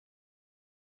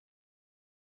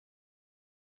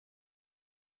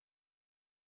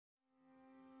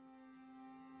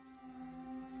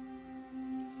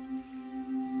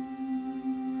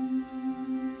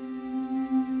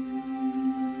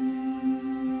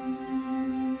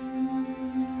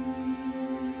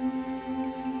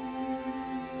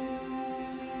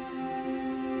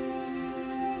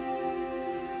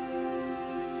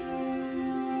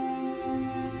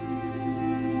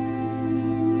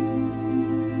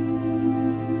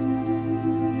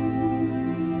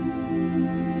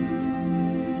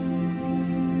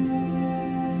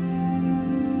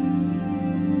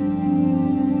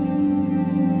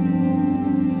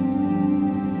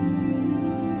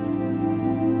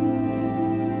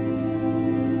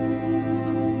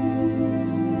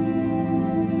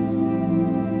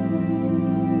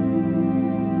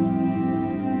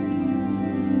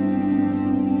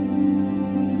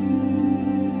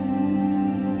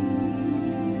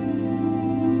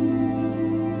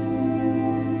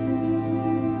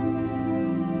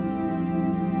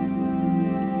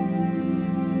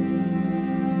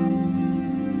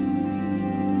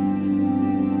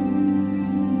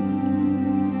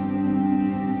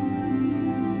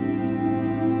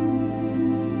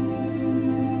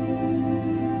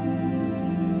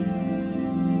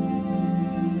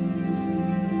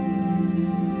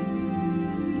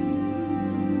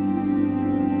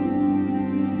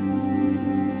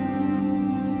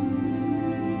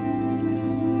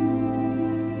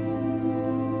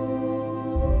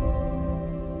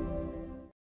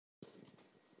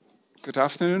Good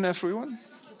afternoon, everyone,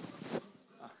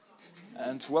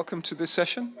 and welcome to this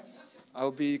session.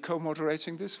 I'll be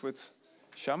co-moderating this with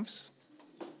Shams.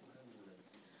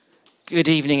 Good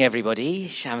evening, everybody.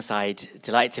 Shamside,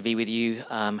 delighted to be with you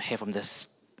here from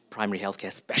this Primary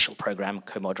Healthcare Special Program,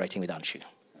 co-moderating with Anshu.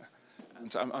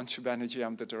 And I'm Anshu Banerjee.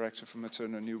 I'm the Director for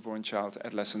Maternal Newborn Child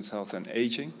Adolescent Health and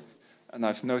Aging. And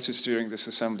I've noticed during this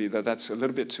assembly that that's a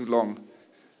little bit too long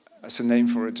as a name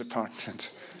for a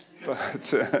department.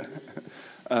 But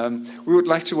we would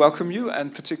like to welcome you,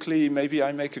 and particularly maybe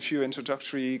I make a few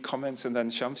introductory comments and then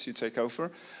Shams, you take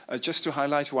over, just to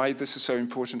highlight why this is so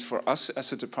important for us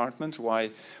as a department,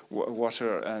 why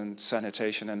water and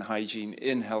sanitation and hygiene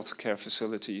in healthcare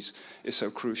facilities is so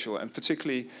crucial. And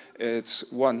particularly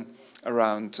it's one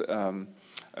around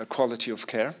quality of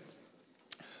care.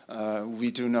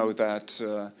 We do know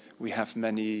that we have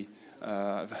many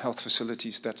health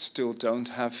facilities that still don't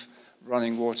have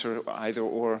running water either,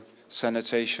 or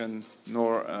sanitation,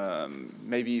 nor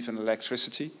maybe even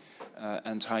electricity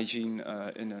and hygiene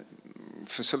in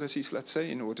facilities, let's say,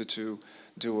 in order to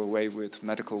do away with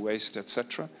medical waste,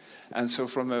 etc. And so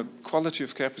from a quality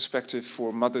of care perspective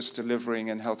for mothers delivering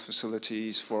in health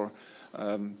facilities, for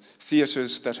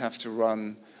theaters that have to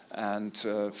run, and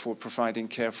for providing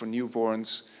care for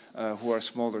newborns who are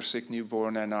small or sick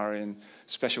newborn and are in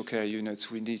special care units,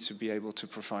 we need to be able to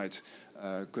provide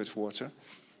good water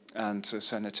and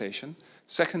sanitation.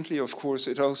 Secondly, of course,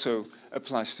 it also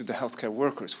applies to the healthcare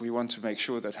workers. We want to make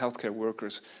sure that healthcare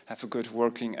workers have a good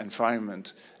working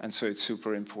environment, and so it's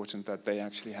super important that they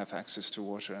actually have access to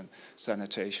water and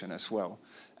sanitation as well.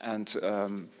 And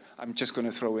I'm just going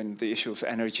to throw in the issue of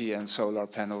energy and solar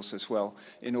panels as well,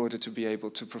 in order to be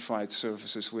able to provide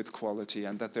services with quality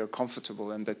and that they're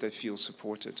comfortable and that they feel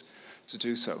supported to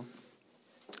do so.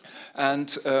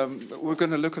 And we're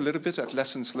going to look a little bit at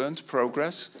lessons learned,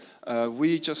 progress.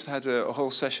 We just had a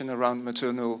whole session around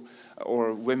maternal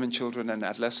or women, children and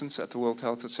adolescents at the World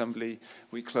Health Assembly.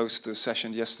 We closed the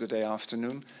session yesterday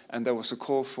afternoon, and there was a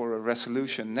call for a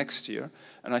resolution next year.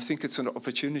 And I think it's an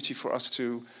opportunity for us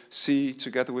to see,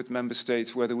 together with member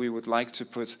states, whether we would like to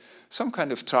put some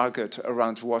kind of target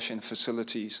around wash-in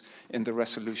facilities in the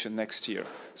resolution next year.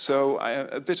 So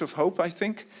a bit of hope, I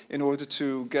think, in order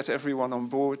to get everyone on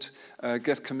board,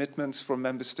 get commitments from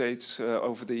member states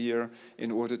over the year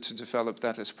in order to develop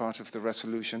that as part of the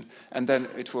resolution. And then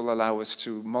it will allow us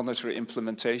to monitor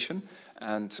implementation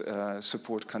and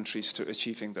support countries to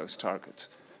achieving those targets.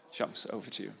 Shams, over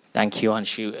to you. Thank you,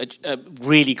 Anshu.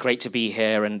 Really great to be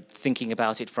here, and thinking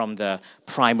about it from the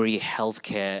primary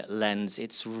healthcare lens,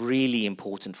 it's really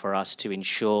important for us to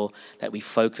ensure that we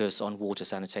focus on water,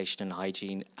 sanitation and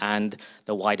hygiene and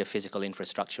the wider physical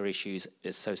infrastructure issues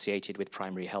associated with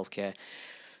primary healthcare.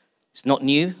 It's not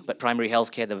new, but primary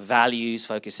healthcare, the values,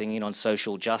 focusing in on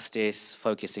social justice,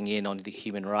 focusing in on the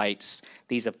human rights,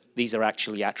 these are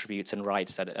actually attributes and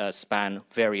rights that span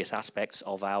various aspects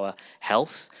of our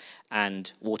health,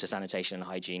 and water, sanitation and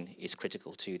hygiene is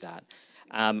critical to that.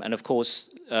 And of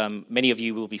course, many of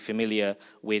you will be familiar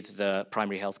with the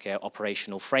primary healthcare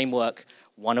operational framework.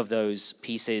 One of those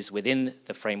pieces within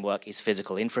the framework is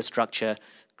physical infrastructure,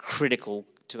 critical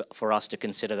for us to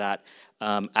consider that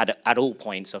at all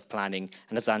points of planning,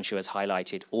 and as Anshu has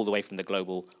highlighted, all the way from the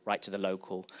global right to the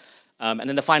local. And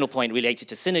then the final point related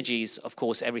to synergies, of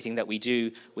course, everything that we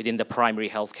do within the primary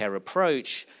healthcare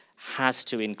approach has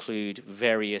to include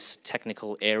various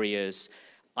technical areas,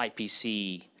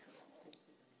 IPC,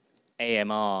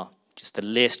 AMR, just the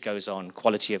list goes on.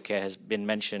 Quality of care has been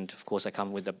mentioned. Of course, I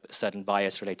come with a certain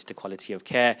bias related to quality of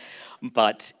care,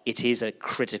 but it is a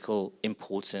critical,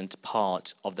 important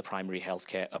part of the primary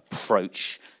healthcare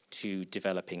approach to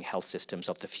developing health systems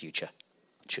of the future.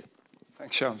 Sure.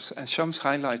 Thanks, Shams. And Shams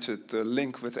highlighted the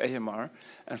link with AMR,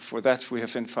 and for that we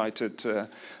have invited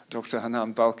Dr.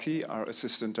 Hanan Balki, our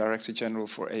Assistant Director General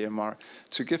for AMR,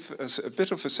 to give us a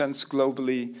bit of a sense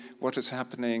globally what is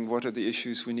happening, what are the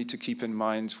issues we need to keep in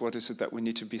mind, what is it that we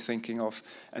need to be thinking of,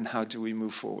 and how do we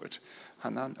move forward.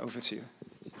 Hanan, over to you.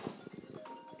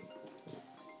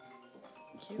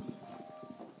 Thank you.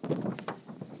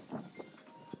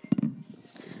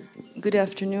 Good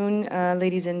afternoon,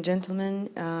 ladies and gentlemen,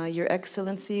 Your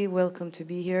Excellency, welcome to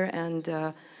be here, and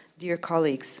dear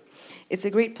colleagues. It's a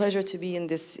great pleasure to be in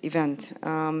this event,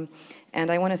 and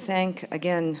I want to thank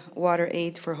again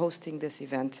WaterAid for hosting this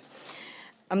event.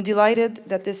 I'm delighted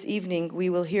that this evening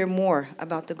we will hear more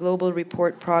about the global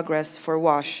report progress for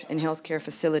WASH in healthcare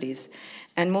facilities,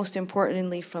 and most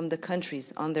importantly from the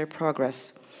countries on their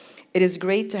progress. It is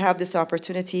great to have this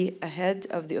opportunity ahead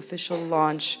of the official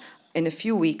launch in a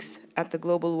few weeks at the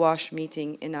Global WASH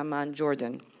meeting in Amman,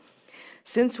 Jordan.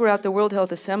 Since we're at the World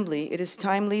Health Assembly, it is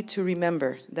timely to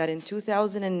remember that in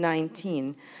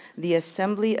 2019, the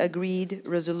Assembly agreed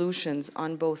resolutions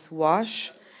on both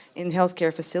WASH in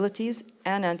healthcare facilities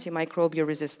and antimicrobial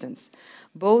resistance,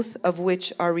 both of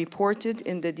which are reported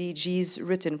in the DG's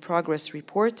written progress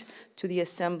report to the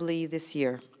Assembly this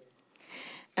year.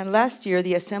 And last year,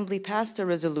 the Assembly passed a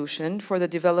resolution for the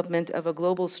development of a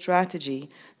global strategy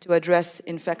to address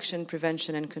infection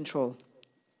prevention and control.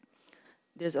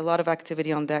 There's a lot of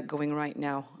activity on that going right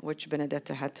now, which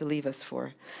Benedetta had to leave us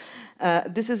for.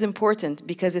 This is important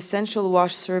because essential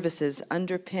WASH services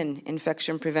underpin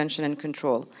infection prevention and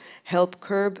control, help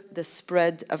curb the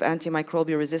spread of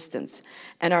antimicrobial resistance,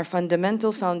 and are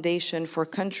fundamental foundation for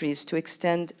countries to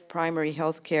extend primary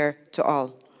health care to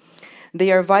all.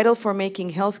 They are vital for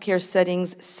making healthcare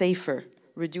settings safer,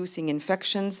 reducing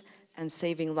infections, and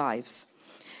saving lives.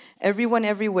 Everyone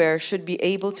everywhere should be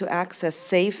able to access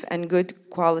safe and good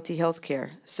quality healthcare.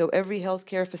 So every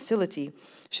healthcare facility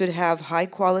should have high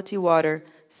quality water,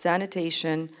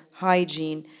 sanitation,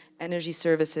 hygiene, energy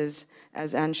services,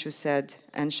 as Anshu said,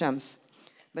 and Shams.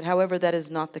 But however, that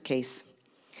is not the case.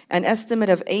 An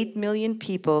estimate of 8 million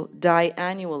people die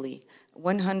annually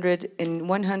in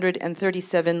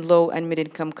 137 low and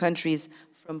mid-income countries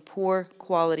from poor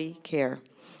quality care,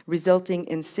 resulting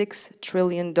in $6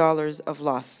 trillion of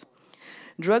loss.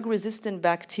 Drug-resistant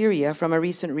bacteria from a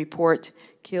recent report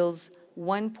kills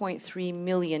 1.3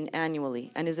 million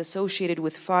annually and is associated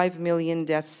with 5 million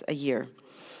deaths a year.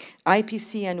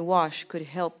 IPC and WASH could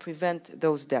help prevent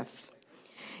those deaths.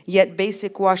 Yet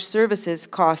basic WASH services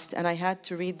cost, and I had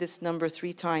to read this number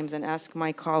 3 times and ask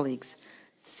my colleagues,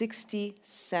 60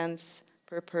 cents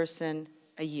per person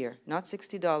a year. Not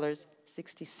 $60,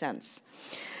 60 cents.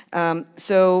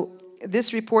 So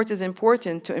this report is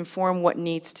important to inform what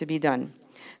needs to be done.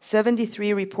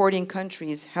 73 reporting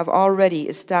countries have already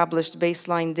established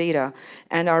baseline data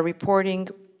and are reporting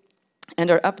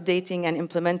and are updating and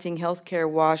implementing healthcare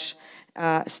WASH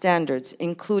standards,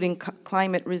 including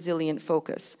climate resilient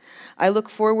focus. I look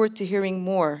forward to hearing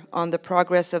more on the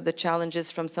progress of the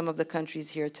challenges from some of the countries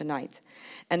here tonight.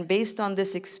 And based on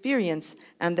this experience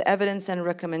and the evidence and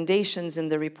recommendations in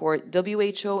the report,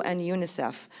 WHO and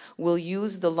UNICEF will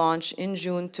use the launch in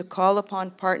June to call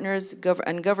upon partners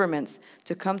and governments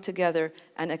to come together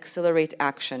and accelerate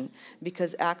action,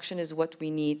 because action is what we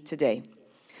need today.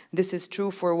 This is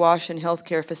true for WASH and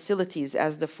healthcare facilities,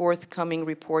 as the forthcoming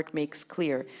report makes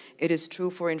clear. It is true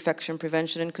for infection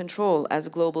prevention and control, as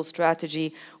global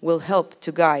strategy will help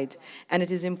to guide. And it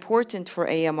is important for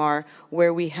AMR,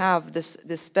 where we have this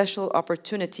special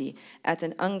opportunity at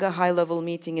an UNGA high-level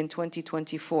meeting in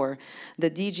 2024. The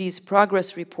DG's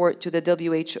progress report to the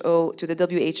WHO, to the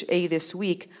WHA this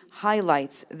week,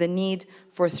 highlights the need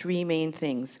for 3 main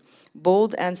things: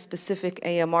 bold and specific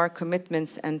AMR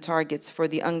commitments and targets for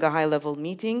the UNGA high-level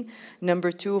meeting.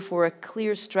 Number 2, for a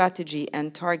clear strategy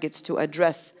and targets to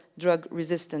address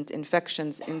drug-resistant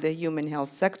infections in the human health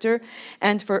sector,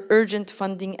 and for urgent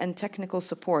funding and technical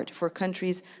support for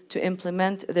countries to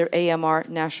implement their AMR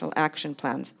national action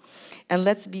plans. And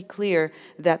let's be clear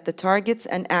that the targets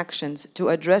and actions to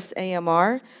address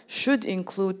AMR should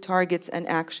include targets and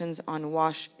actions on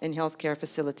WASH in healthcare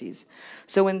facilities.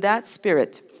 So in that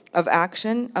spirit of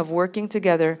action, of working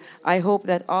together, I hope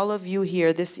that all of you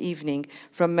here this evening,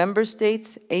 from member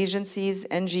states, agencies,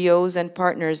 NGOs, and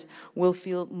partners, will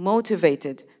feel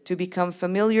motivated to become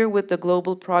familiar with the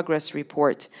Global Progress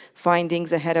Report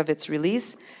findings ahead of its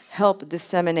release, help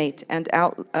disseminate and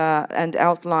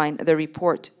outline the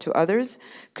report to others,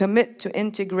 commit to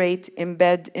integrate,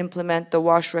 embed, implement the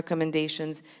WASH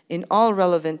recommendations in all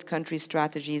relevant country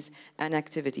strategies and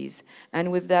activities.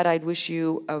 And with that, I'd wish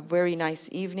you a very nice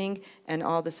evening and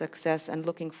all the success, and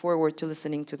looking forward to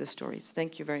listening to the stories.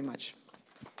 Thank you very much.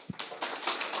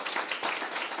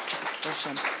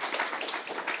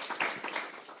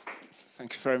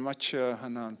 Thank you very much,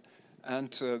 Hanan.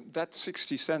 And that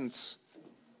 60 cents,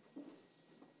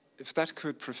 if that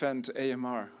could prevent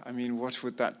AMR, I mean, what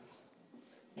would that,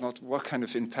 what kind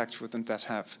of impact wouldn't that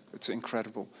have? It's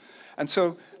incredible. And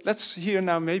so let's hear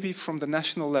now maybe from the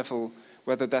national level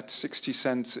whether that 60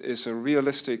 cents is a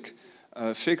realistic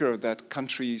figure that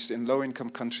countries in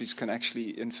low-income countries can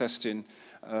actually invest in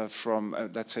from,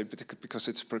 let's say, because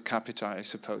it's per capita, I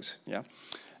suppose, yeah?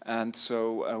 And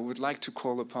so I would like to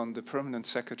call upon the permanent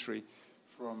secretary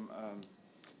from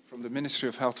the Ministry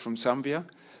of Health from Zambia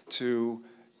to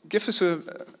give us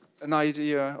an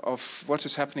idea of what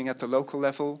is happening at the local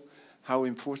level, how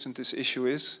important this issue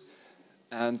is,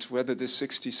 and whether this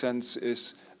 60 cents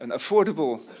is an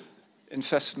affordable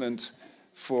investment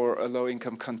for a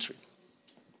low-income country.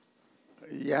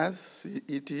 Yes,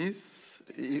 it is.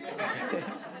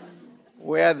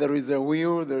 Where there is a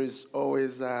will, there is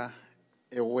always a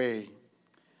way.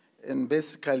 And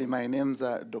basically, my name's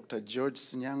Dr. George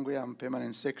Sinyangwe. I'm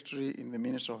Permanent Secretary in the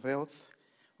Ministry of Health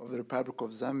of the Republic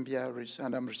of Zambia,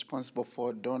 and I'm responsible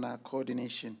for donor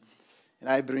coordination. And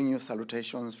I bring you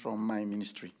salutations from my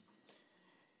ministry.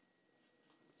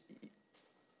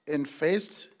 And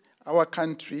first, our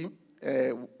country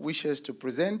wishes to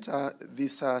present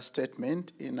this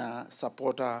statement in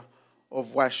support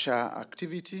of WASH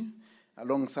activity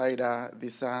alongside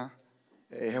this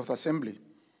Health Assembly.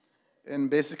 And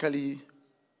basically,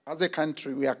 as a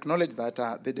country, we acknowledge that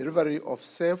the delivery of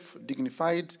safe,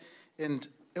 dignified, and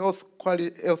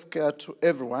quality health care to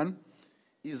everyone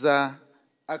is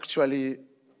actually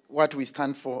what we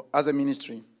stand for as a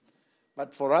ministry.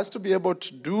 But for us to be able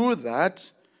to do that,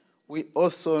 we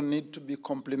also need to be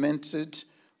complemented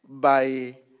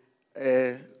by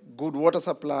a good water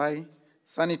supply,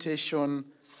 sanitation,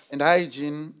 and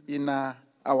hygiene in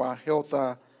our health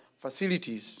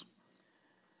facilities.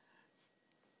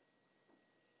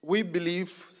 We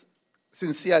believe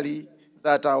sincerely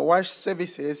that our WASH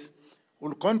services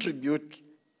will contribute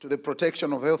to the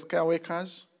protection of healthcare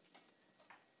workers,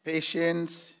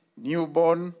 patients,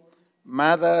 newborn,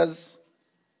 mothers,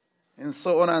 and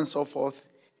so on and so forth,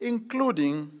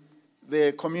 including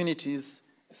the communities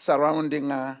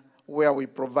surrounding where we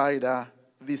provide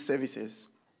these services.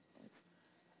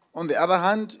 On the other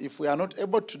hand, if we are not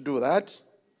able to do that,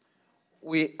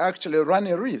 we actually run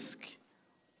a risk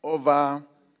of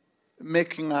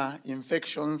making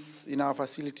infections in our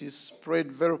facilities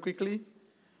spread very quickly.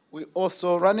 We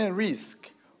also run a risk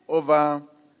of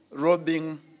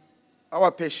robbing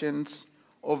our patients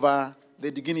of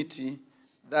the dignity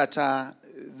that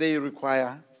they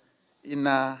require in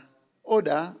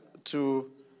order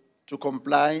to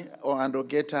comply or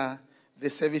get the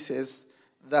services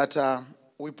that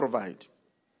we provide.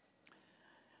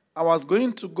 I was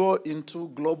going to go into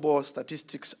global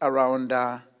statistics around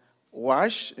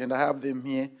WASH, and I have them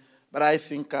here, but I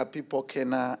think people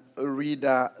can read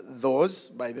those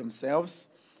by themselves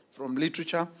from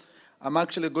literature. I'm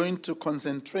actually going to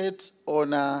concentrate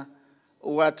on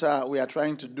what we are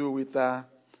trying to do with the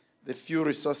few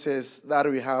resources that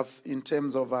we have in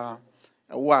terms of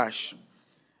WASH.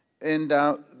 And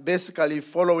basically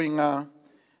following a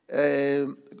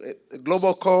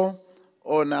global call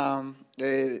on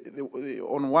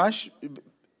WASH, a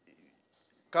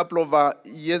couple of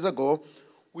years ago,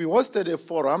 we hosted a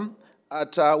forum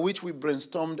at which we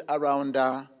brainstormed around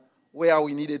where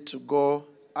we needed to go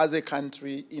as a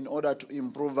country in order to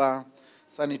improve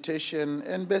sanitation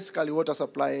and basically water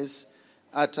supplies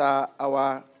at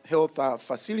our health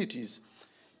facilities.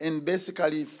 And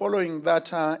basically following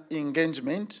that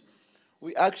engagement,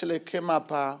 we actually came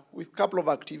up with a couple of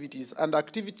activities. And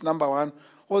activity number one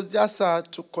was just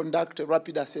to conduct a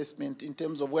rapid assessment in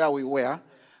terms of where we were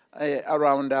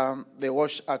around the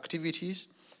WASH activities.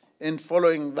 And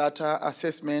following that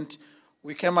assessment,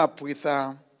 we came up with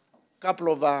a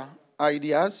couple of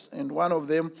ideas, and one of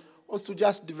them was to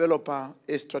just develop a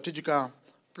strategic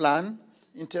plan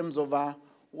in terms of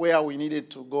where we needed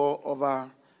to go over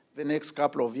the next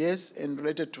couple of years. And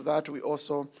related to that, we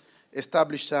also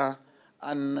established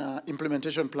an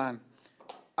implementation plan.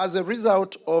 As a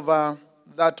result of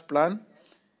that plan,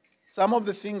 some of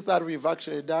the things that we've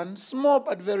actually done, small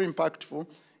but very impactful,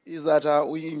 is that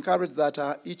we encourage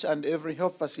that each and every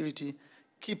health facility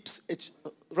keeps,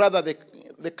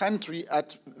 the country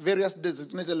at various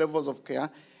designated levels of care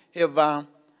have a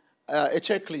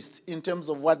checklist in terms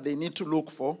of what they need to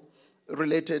look for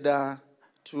related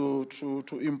to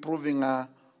improving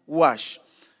WASH.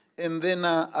 And then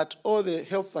at all the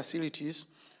health facilities,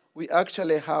 we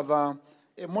actually have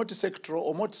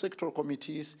multi-sectoral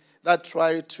committees that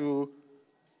try to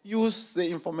use the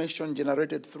information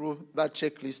generated through that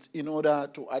checklist in order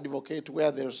to advocate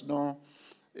where there's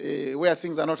where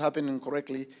things are not happening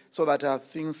correctly, so that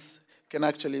things can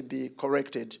actually be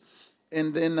corrected.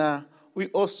 And then we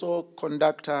also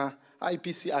conduct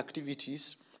IPC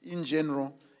activities in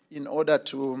general in order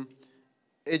to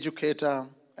educate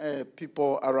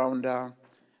people around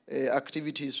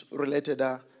activities related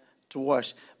to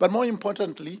WASH. But more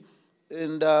importantly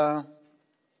and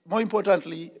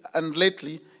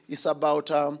lately, is about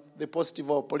the positive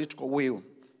or political will.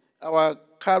 Our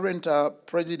current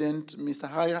president, Mr.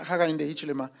 Hakainde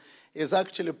Hichilema, has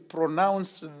actually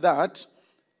pronounced that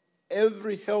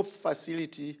every health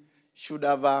facility should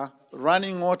have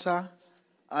running water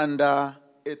and a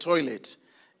toilet.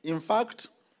 In fact,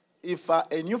 if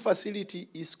a new facility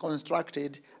is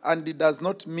constructed and it does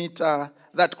not meet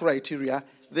that criteria,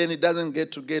 then it doesn't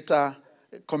get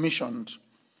commissioned.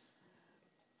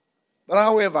 But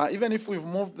however, even if we've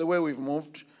moved the way we've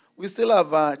moved, we still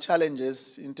have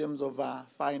challenges in terms of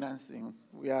financing.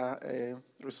 We are a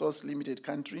resource-limited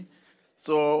country,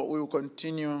 so we will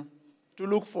continue to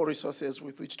look for resources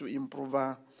with which to improve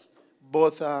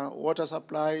both water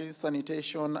supply,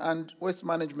 sanitation, and waste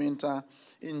management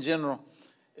in general.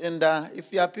 And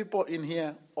if there are people in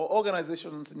here or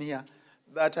organizations in here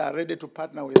that are ready to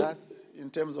partner with us in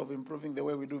terms of improving the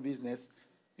way we do business,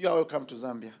 you are welcome to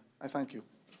Zambia. I thank you.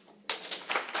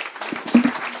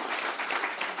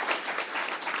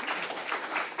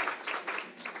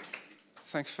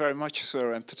 Thanks very much,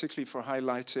 sir, and particularly for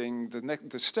highlighting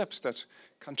the steps that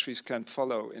countries can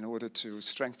follow in order to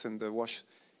strengthen the WASH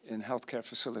in healthcare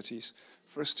facilities.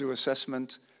 First, do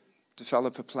assessment,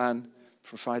 develop a plan,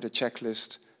 provide a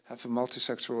checklist, have a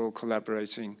multi-sectoral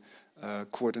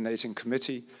coordinating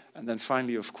committee, and then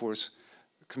finally, of course,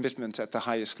 commitment at the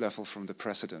highest level from the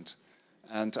president.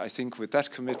 And I think with that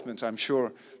commitment, I'm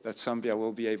sure that Zambia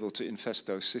will be able to invest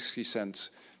those 60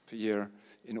 cents per year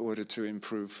in order to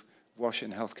improve WASH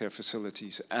in healthcare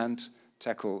facilities and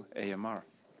tackle AMR.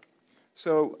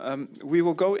 So we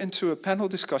will go into a panel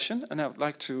discussion, and I would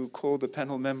like to call the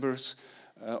panel members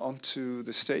onto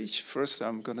the stage. First,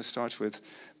 I'm going to start with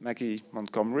Maggie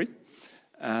Montgomery.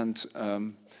 And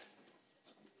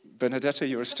Benedetta,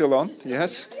 you're still on,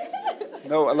 yes?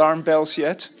 No alarm bells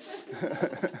yet.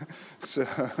 So,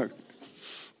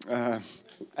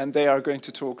 and they are going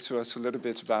to talk to us a little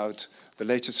bit about the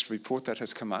latest report that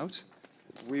has come out.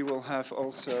 We will have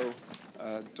also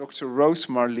Dr. Rose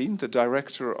Marleen, the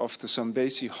director of the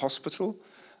Zambezi Hospital,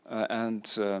 and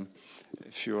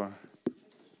if you're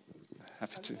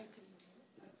happy to.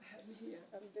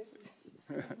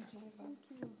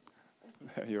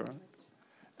 There you are.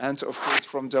 And of course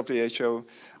from WHO,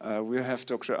 we have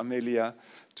Dr. Amelia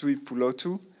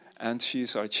Tuipulotu, and she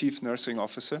is our Chief Nursing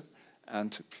Officer,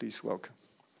 and please welcome.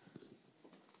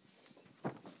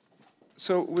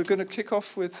 So we're going to kick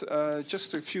off with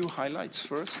just a few highlights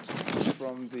first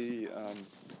from the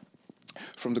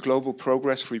Global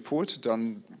Progress Report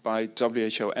done by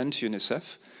WHO and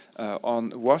UNICEF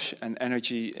on WASH and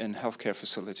energy in healthcare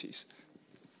facilities.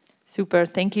 Super,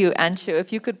 thank you, Anshu.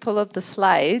 If you could pull up the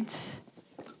slides.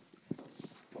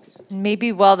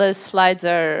 Maybe while the slides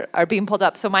are being pulled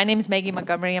up. So my name is Maggie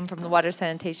Montgomery. I'm from the Water,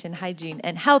 Sanitation, Hygiene,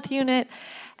 and Health Unit.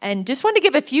 And just want to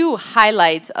give a few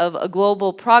highlights of a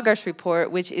global progress report,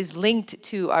 which is linked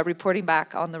to our reporting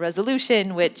back on the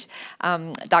resolution, which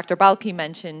Dr. Balki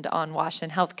mentioned on WASH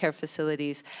and healthcare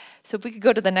facilities. So if we could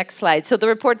go to the next slide. So the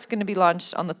report's going to be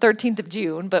launched on the 13th of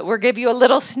June, but we'll give you a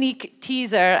little sneak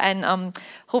teaser, and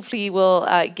hopefully we'll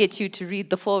get you to read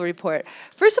the full report.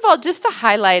 First of all, just to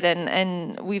highlight,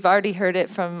 and we've already heard it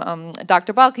from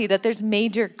Dr. Balki, that there's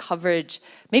major coverage,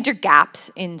 major gaps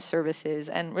in services,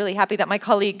 and really happy that my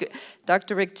colleague,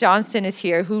 Dr. Rick Johnston, is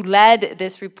here, who led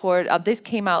this report. This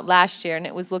came out last year, and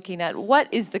it was looking at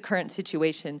what is the current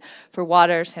situation for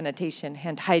water, sanitation,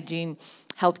 and hygiene,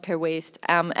 healthcare waste.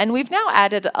 And we've now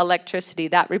added electricity.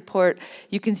 That report,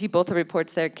 you can see both the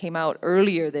reports there came out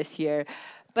earlier this year.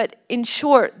 But in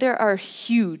short, there are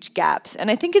huge gaps.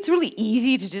 And I think it's really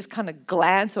easy to just kind of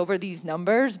glance over these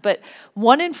numbers, but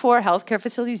 1 in 4 healthcare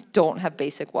facilities don't have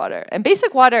basic water. And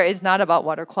basic water is not about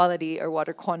water quality or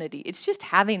water quantity. It's just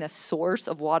having a source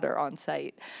of water on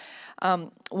site.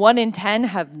 1 in 10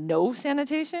 have no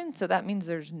sanitation, so that means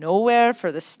there's nowhere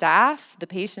for the staff, the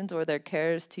patients, or their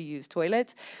carers to use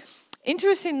toilets.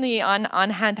 Interestingly, on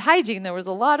hand hygiene, there was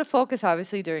a lot of focus,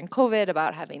 obviously, during COVID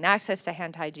about having access to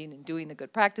hand hygiene and doing the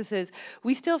good practices.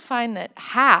 We still find that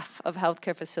half of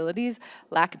healthcare facilities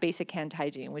lack basic hand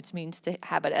hygiene, which means to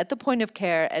have it at the point of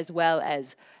care as well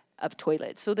as of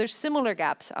toilets. So there's similar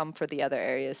gaps for the other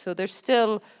areas. So there's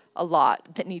still a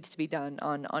lot that needs to be done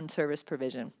on service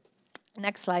provision.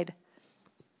 Next slide.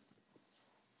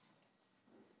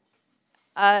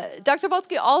 Dr.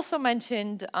 Balki also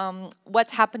mentioned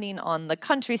what's happening on the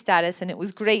country status, and it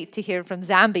was great to hear from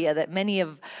Zambia that many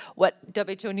of what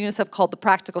WHO and UNICEF called the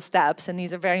practical steps, and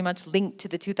these are very much linked to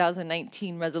the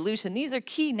 2019 resolution. These are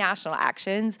key national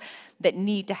actions that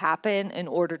need to happen in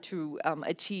order to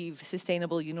achieve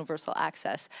sustainable universal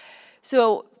access.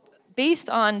 So, based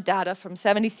on data from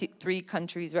 73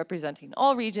 countries representing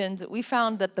all regions, we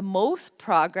found that the most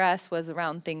progress was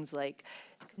around things like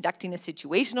conducting a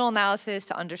situational analysis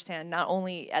to understand not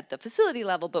only at the facility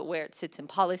level, but where it sits in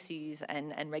policies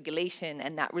and regulation,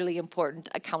 and that really important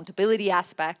accountability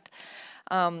aspect.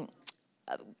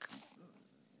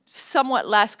 Somewhat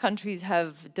less countries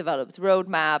have developed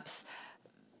roadmaps.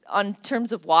 on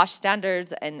terms of wash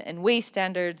standards and waste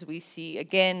standards, we see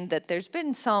again that there's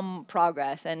been some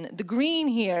progress. And the green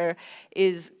here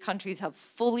is countries have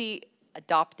fully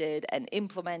adopted and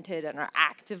implemented and are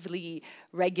actively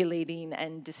regulating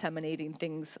and disseminating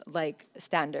things like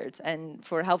standards. And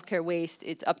for healthcare waste,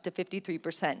 it's up to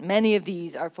 53%. Many of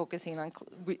these are focusing on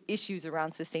issues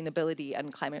around sustainability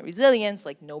and climate resilience,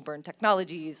 like no-burn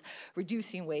technologies,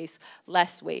 reducing waste,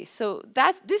 less waste. So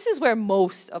this is where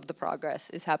most of the progress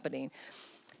is happening.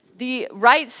 The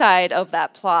right side of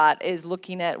that plot is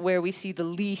looking at where we see the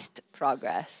least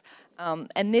progress.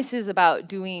 And this is about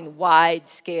doing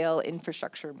wide-scale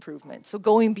infrastructure improvements. So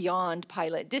going beyond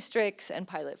pilot districts and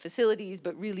pilot facilities,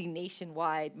 but really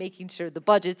nationwide, making sure the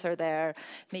budgets are there,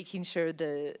 making sure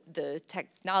the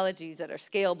technologies that are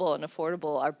scalable and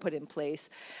affordable are put in place.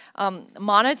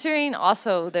 Monitoring,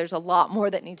 also, there's a lot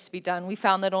more that needs to be done. We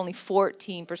found that only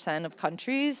 14% of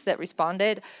countries that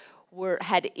responded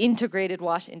had integrated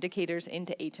WASH indicators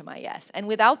into HMIS. And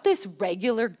without this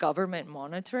regular government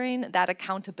monitoring, that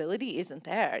accountability isn't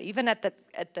there. Even at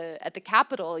the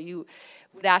capital, you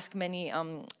would ask many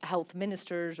health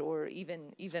ministers or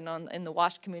even in the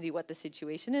WASH community what the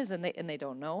situation is, and they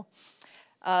don't know.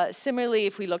 Similarly,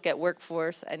 if we look at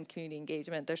workforce and community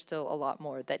engagement, there's still a lot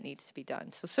more that needs to be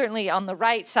done. So certainly on the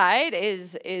right side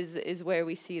is where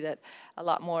we see that a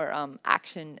lot more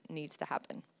action needs to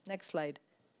happen. Next slide.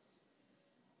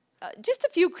 Just a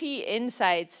few key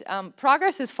insights.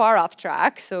 Progress is far off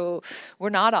track, so we're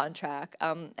not on track.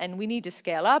 And we need to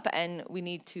scale up and we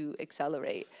need to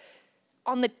accelerate.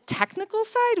 On the technical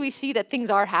side, we see that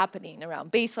things are happening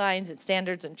around baselines and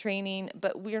standards and training,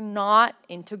 but we're not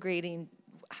integrating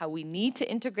how we need to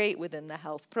integrate within the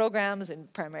health programs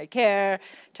and primary care,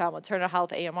 child maternal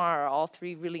health, AMR are all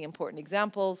three really important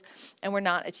examples, and we're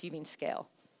not achieving scale.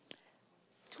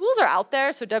 Tools are out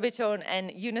there, so WHO and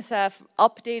UNICEF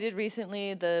updated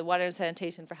recently the Water and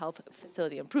Sanitation for Health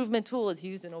Facility Improvement tool. It's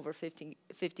used in over 50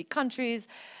 countries,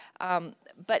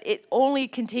 but it only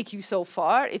can take you so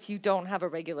far if you don't have a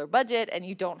regular budget and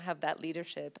you don't have that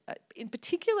leadership, in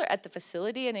particular at the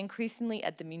facility and increasingly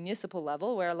at the municipal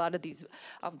level where a lot of these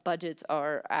budgets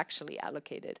are actually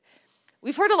allocated.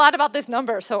 We've heard a lot about this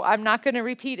number, so I'm not going to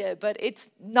repeat it, but it's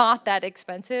not that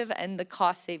expensive and the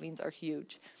cost savings are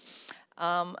huge.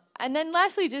 And then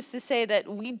lastly, just to say that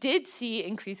we did see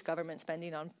increased government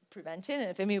spending on prevention.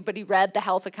 And if anybody read the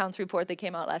health accounts report that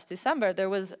came out last December, there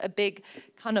was a big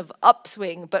kind of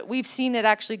upswing, but we've seen it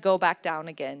actually go back down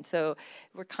again. So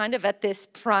we're kind of at this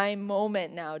prime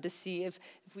moment now to see if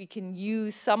we can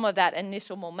use some of that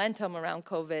initial momentum around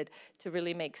COVID to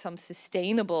really make some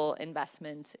sustainable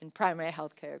investments in primary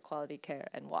healthcare, quality care,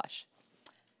 and WASH.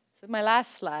 So my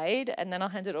last slide, and then I'll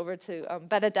hand it over to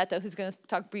Benedetta, who's going to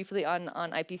talk briefly on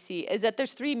IPC, is that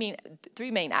there's three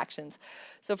main actions.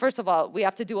 So first of all, we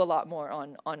have to do a lot more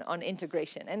on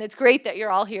integration. And it's great that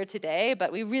you're all here today,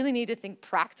 but we really need to think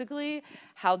practically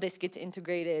how this gets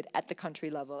integrated at the country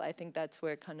level. I think that's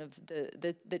where kind of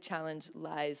the challenge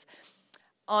lies.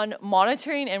 On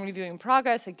monitoring and reviewing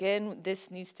progress, again,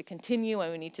 this needs to continue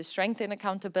and we need to strengthen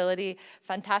accountability.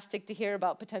 Fantastic to hear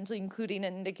about potentially including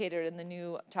an indicator in the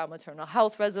new child maternal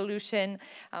health resolution.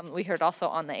 We heard also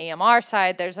on the AMR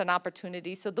side, there's an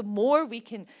opportunity. So the more we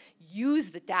can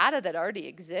use the data that already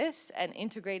exists and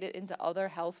integrate it into other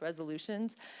health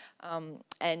resolutions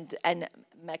and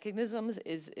mechanisms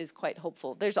is quite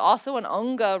hopeful. There's also an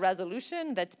UNGA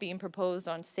resolution that's being proposed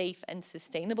on safe and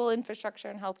sustainable infrastructure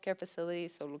in healthcare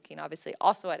facilities. So looking obviously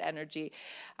also at energy,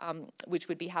 which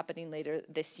would be happening later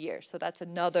this year. So that's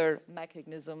another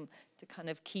mechanism to kind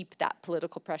of keep that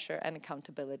political pressure and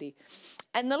accountability.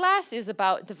 And the last is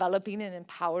about developing and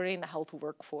empowering the health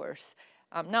workforce.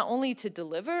 Not only to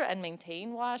deliver and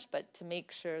maintain WASH, but to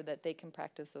make sure that they can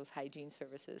practice those hygiene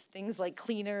services. Things like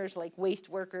cleaners, like waste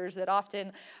workers that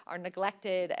often are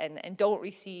neglected and don't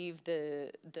receive the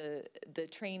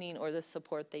training or the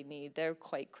support they need. They're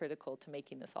quite critical to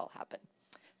making this all happen.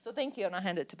 So thank you, and I'll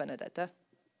hand it to Benedetta.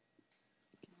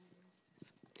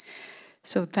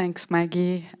 So thanks,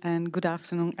 Maggie, and good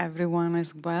afternoon, everyone,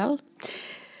 as well.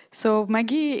 So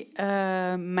Maggie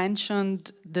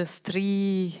mentioned the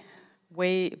three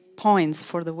points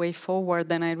for the way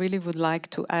forward, and I really would like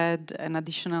to add an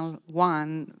additional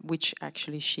one, which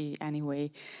actually she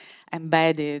anyway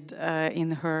embedded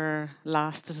in her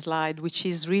last slide, which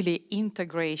is really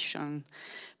integration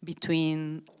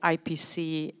between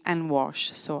IPC and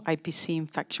WASH. So IPC,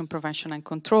 infection prevention and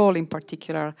control, in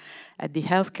particular at the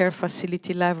healthcare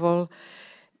facility level.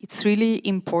 It's really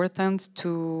important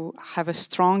to have a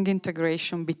strong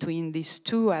integration between these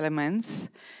two elements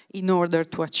in order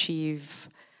to achieve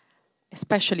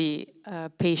especially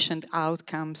patient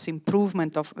outcomes,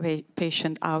 improvement of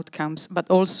patient outcomes, but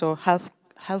also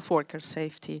health worker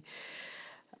safety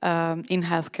in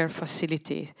healthcare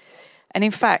facilities. And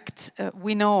in fact,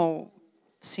 we know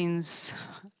since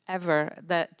ever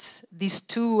that these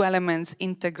two elements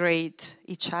integrate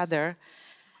each other,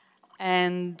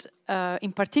 and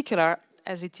in particular,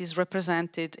 as it is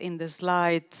represented in the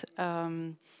slide,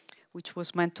 which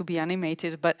was meant to be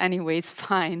animated, but anyway, it's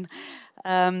fine.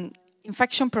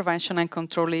 Infection prevention and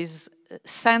control is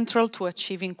central to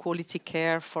achieving quality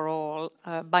care for all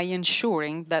by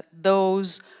ensuring that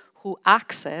those who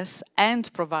access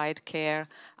and provide care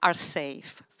are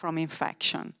safe from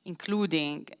infection,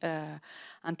 including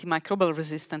antimicrobial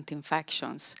resistant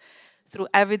infections, through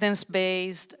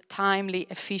evidence-based, timely,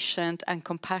 efficient, and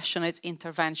compassionate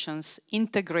interventions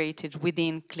integrated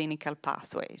within clinical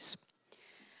pathways.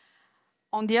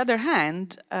 On the other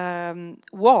hand,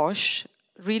 WASH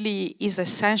really is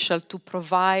essential to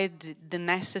provide the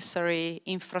necessary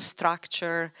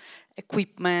infrastructure,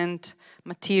 equipment,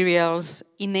 materials,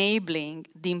 enabling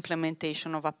the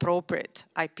implementation of appropriate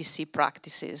IPC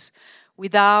practices.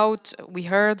 Without, we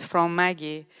heard from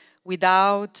Maggie,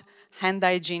 without hand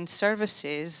hygiene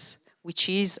services, which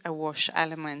is a WASH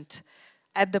element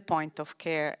at the point of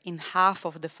care in half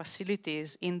of the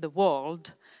facilities in the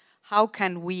world, how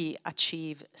can we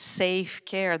achieve safe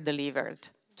care delivered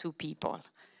to people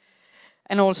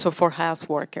and also for health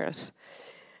workers?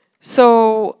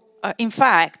 So, in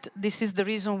fact, this is the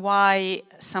reason why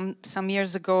some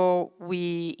years ago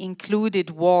we included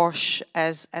WASH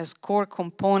as core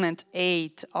component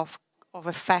 8 of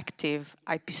effective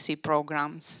IPC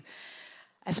programs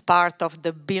as part of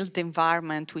the built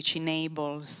environment which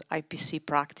enables IPC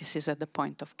practices at the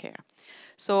point of care.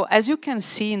 So as you can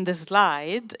see in the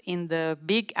slide, in the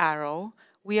big arrow,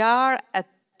 we are at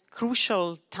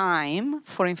crucial time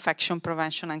for infection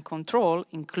prevention and control,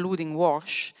 including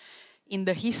WASH, in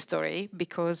the history,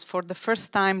 because for the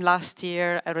first time last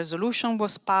year, a resolution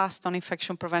was passed on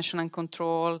infection prevention and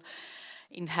control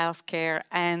in healthcare,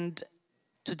 and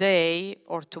today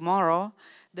or tomorrow,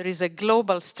 there is a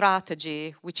global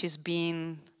strategy which is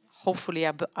being hopefully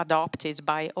adopted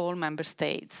by all member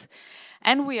states.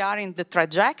 And we are in the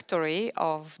trajectory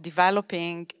of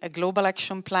developing a global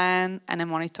action plan and a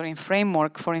monitoring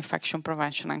framework for infection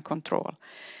prevention and control.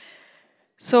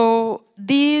 So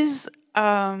these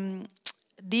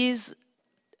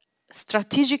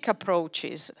strategic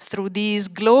approaches through these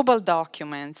global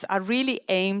documents are really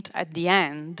aimed at the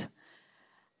end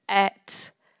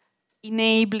at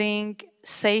enabling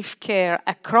safe care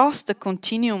across the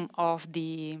continuum of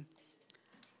the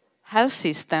health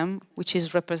system, which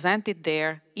is represented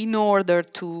there, in order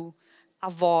to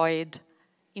avoid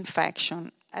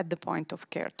infection at the point of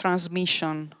care,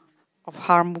 transmission of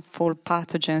harmful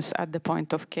pathogens at the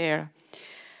point of care.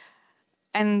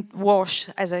 And WASH,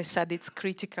 as I said, it's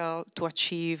critical to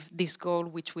achieve this goal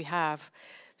which we have.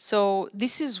 So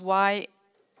this is why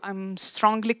I'm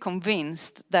strongly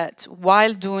convinced that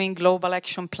while doing global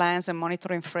action plans and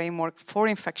monitoring framework for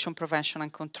infection prevention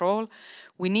and control,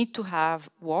 we need to have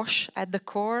WASH at the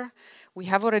core. We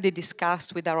have already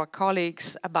discussed with our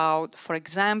colleagues about, for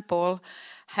example,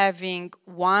 having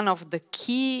one of the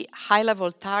key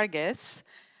high-level targets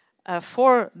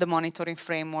for the monitoring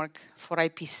framework for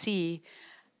IPC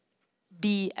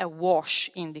be a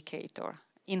WASH indicator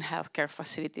in healthcare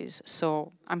facilities.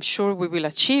 So I'm sure we will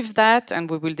achieve that, and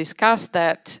we will discuss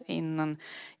that in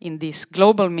this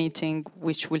global meeting,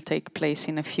 which will take place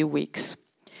in a few weeks.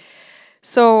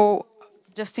 So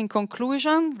just in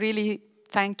conclusion, really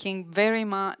thanking very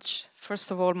much,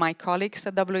 first of all, my colleagues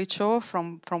at WHO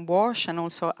from WASH and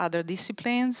also other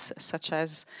disciplines, such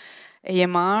as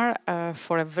AMR,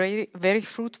 for a very, very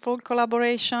fruitful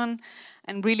collaboration.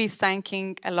 And really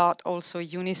thanking a lot also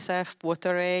UNICEF,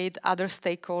 WaterAid, other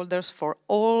stakeholders for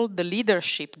all the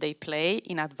leadership they play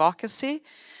in advocacy,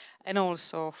 and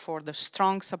also for the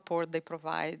strong support they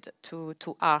provide to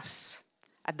us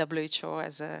at WHO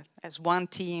as one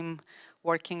team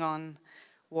working on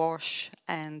WASH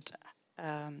and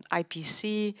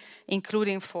IPC,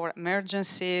 including for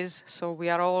emergencies. So we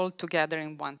are all together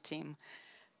in one team.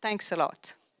 Thanks a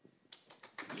lot.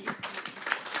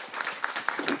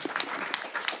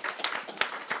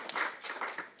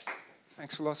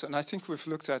 Thanks a lot. And I think we've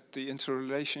looked at the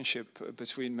interrelationship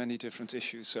between many different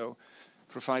issues. So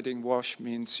providing WASH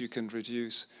means you can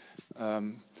reduce,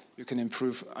 you can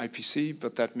improve IPC,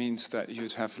 but that means that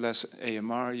you'd have less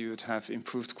AMR, you'd have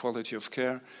improved quality of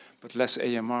care, but less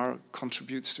AMR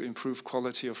contributes to improved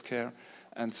quality of care.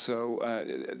 And so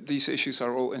these issues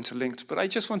are all interlinked. But I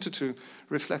just wanted to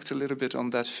reflect a little bit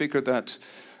on that figure that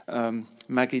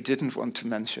Maggie didn't want to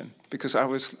mention, because I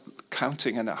was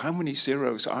counting, and how many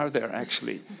zeros are there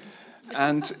actually?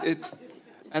 And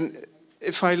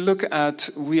if I look at,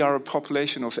 we are a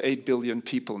population of 8 billion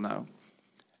people now,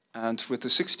 and with the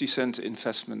 60-cent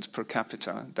investment per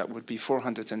capita, that would be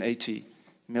 $480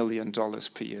 million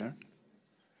per year.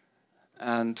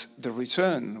 And the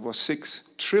return was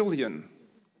 $6 trillion.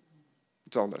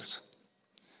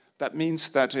 That means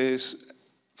that is,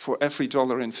 for every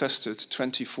dollar invested,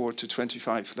 24 to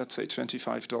 25, let's say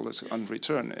 $25 on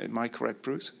return. Am I correct,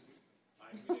 Bruce?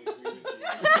 I agree with you.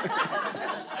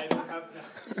 I don't have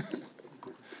that.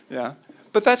 Yeah,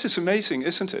 but that is amazing,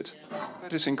 isn't it?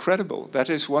 That is incredible. That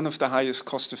is one of the highest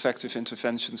cost-effective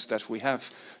interventions that we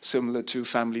have, similar to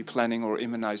family planning or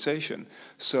immunization.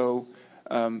 So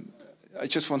I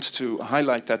just wanted to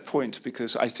highlight that point,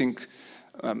 because I think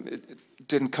it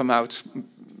didn't come out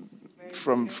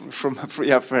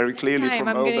very clearly from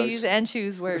all I'm going to those. use and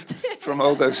choose words. From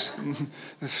all those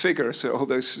figures, all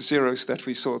those zeros that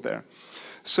we saw there.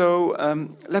 So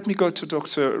let me go to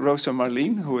Dr. Rosa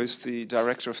Marleen, who is the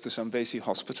director of the Zambezi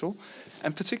Hospital,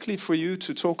 and particularly for you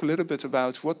to talk a little bit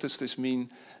about what does this mean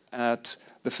at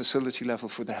the facility level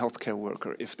for the healthcare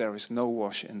worker if there is no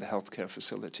wash in the healthcare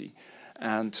facility.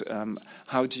 And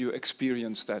how do you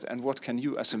experience that? And what can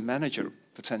you as a manager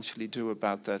potentially do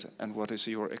about that? And what is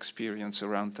your experience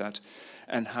around that?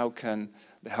 And how can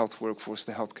the health workforce,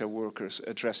 the healthcare workers,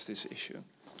 address this issue?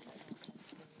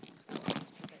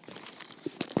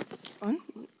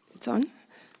 It's on.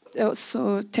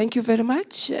 So thank you very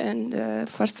much. And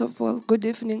first of all, good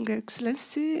evening,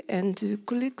 Excellency and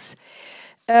colleagues.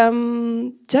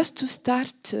 Just to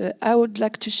start, I would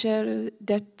like to share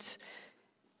that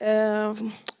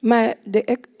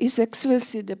His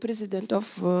Excellency, the President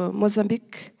of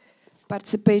Mozambique,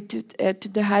 participated at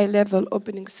the high-level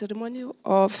opening ceremony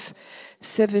of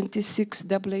 76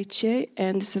 WHA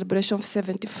and the celebration of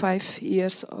 75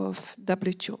 years of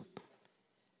WHO.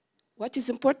 What is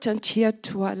important here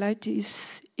to highlight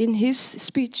is, in his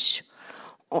speech,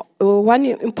 one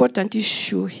important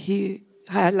issue he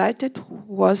highlighted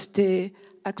was the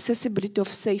accessibility of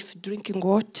safe drinking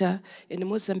water in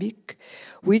Mozambique,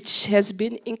 which has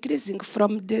been increasing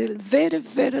from the very,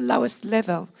 very lowest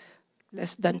level,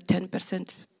 less than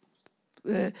 10%,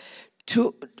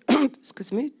 to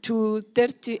excuse me, to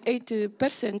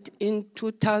 38% in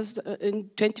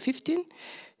 2015,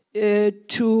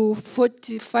 to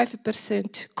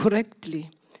 45% correctly.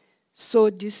 So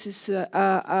this is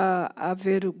a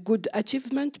very good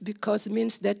achievement, because it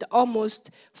means that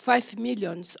almost 5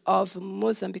 million of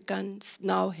Mozambicans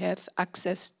now have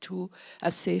access to a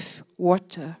safe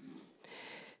water.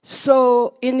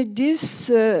 So in this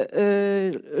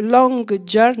long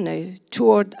journey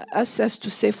toward access to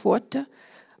safe water,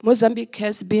 Mozambique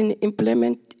has been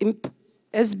implemented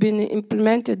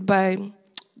by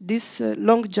this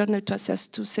long journey to access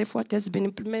to safe water has been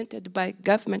implemented by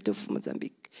government of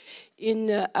Mozambique in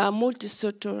a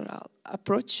multi-sectoral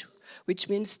approach, which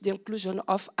means the inclusion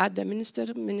of other Minister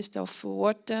of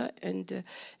Water and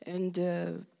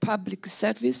Public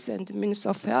Service, and Minister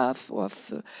of Health,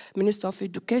 Minister of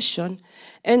Education,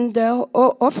 and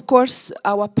of course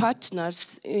our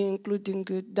partners, including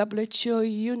WHO,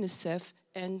 UNICEF,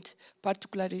 and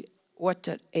particularly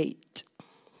WaterAid.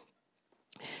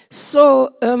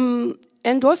 So,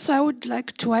 and also I would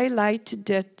like to highlight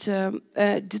that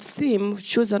the theme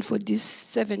chosen for this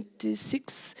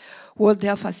 76th World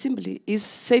Health Assembly is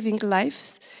saving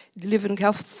lives, delivering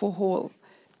health for all.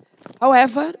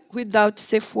 However, without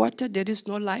safe water, there is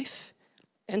no life.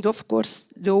 And of course,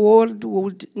 the world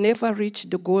would never reach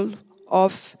the goal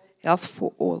of health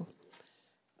for all.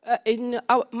 In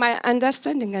my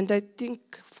understanding, and I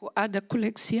think for other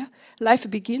colleagues here, life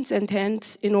begins and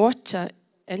ends in water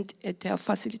and at health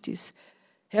facilities.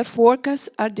 Health workers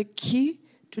are the key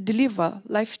to deliver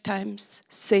lifetime's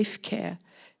safe care.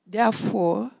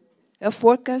 Therefore, health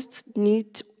workers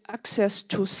need access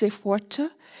to safe water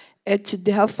at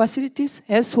the health facilities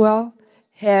as well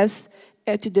as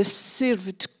at the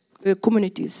served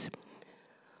communities.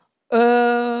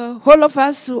 All of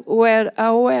us were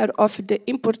aware of the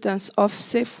importance of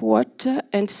safe water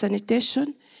and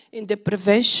sanitation in the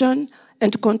prevention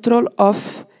and control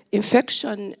of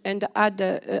infection and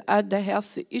other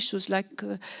health issues like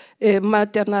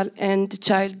maternal and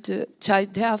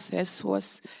child health, as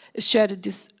was shared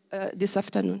this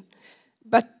afternoon.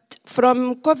 But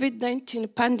from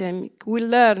COVID-19 pandemic, we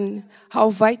learned how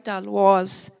vital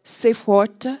was safe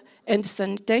water and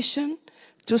sanitation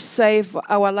to save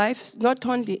our lives, not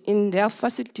only in the health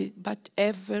facility, but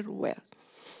everywhere.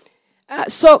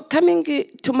 So coming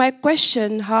to my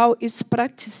question, how is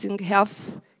practicing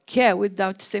health care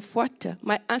without safe water?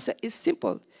 My answer is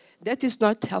simple. That is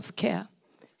not healthcare.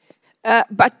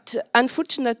 But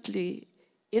unfortunately,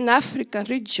 in African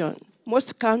region,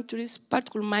 most countries,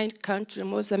 particularly my country,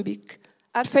 Mozambique,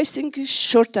 are facing a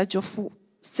shortage of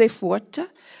safe water,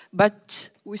 but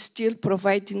we're still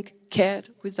providing care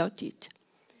without it.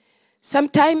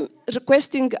 Sometimes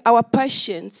requesting our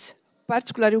patients,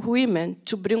 particularly women,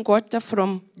 to bring water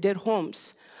from their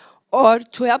homes or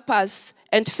to help us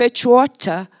and fetch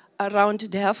water around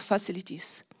the health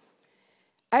facilities.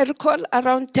 I recall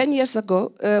around 10 years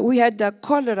ago, we had a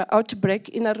cholera outbreak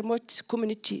in a remote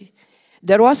community.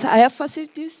 There was health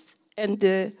facilities and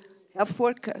health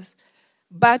workers,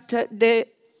 but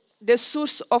the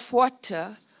source of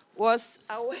water was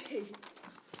away,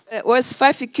 was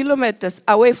 5 kilometers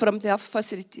away from the health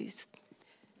facilities.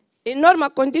 In normal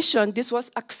condition, this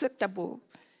was acceptable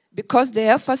because the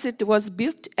health facility was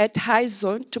built at high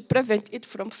zone to prevent it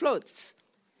from floods.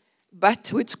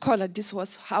 But with cholera, this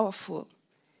was powerful.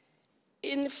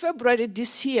 In February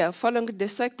this year, following the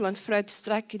cyclone Fred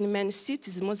strike in many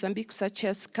cities in Mozambique, such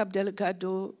as Cabo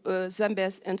Delgado,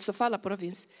 Zambes, and Sofala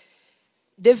province,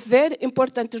 the very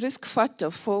important risk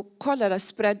factor for cholera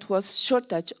spread was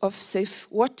shortage of safe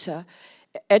water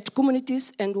at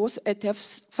communities and also at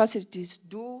health facilities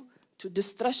due to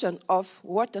destruction of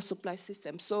water supply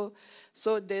systems. So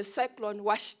the cyclone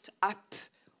washed up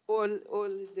all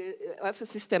the health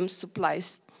system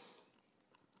supplies.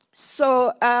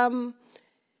 So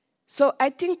I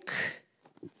think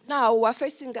now we're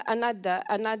facing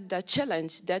another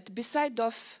challenge that beside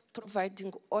of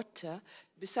providing water,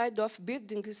 beside of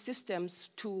building systems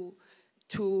to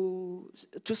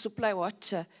supply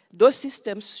water, those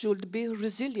systems should be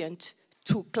resilient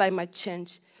to climate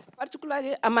change.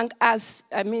 Particularly among us,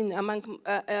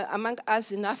 among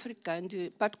us in Africa,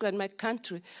 and particularly in my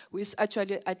country, which is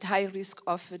actually at high risk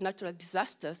of natural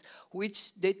disasters,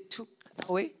 which they took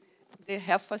away the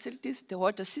health facilities, the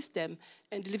water system,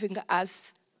 and leaving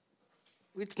us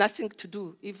with nothing to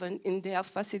do, even in the health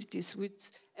facilities.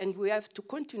 And we have to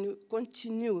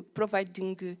continue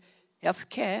providing health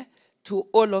care to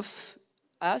all of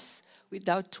us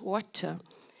without water.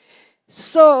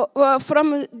 So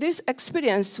from this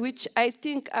experience, which I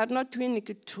think are not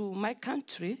unique to my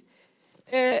country,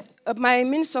 my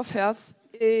Minister of Health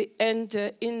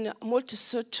and in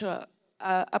multi-sector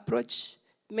approach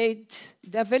made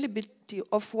the availability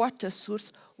of water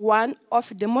source one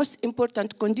of the most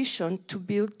important conditions to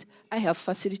build a health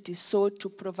facility, so to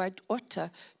provide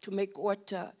water, to make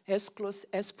water as close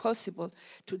as possible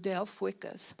to the health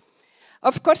workers.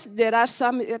 Of course, there are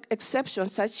some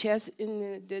exceptions, such as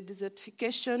in the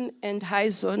desertification and high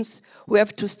zones, we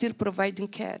have to still providing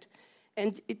care.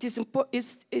 And it is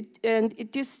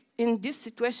in this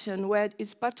situation where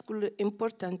it's particularly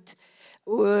important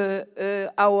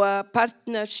our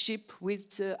partnership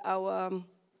with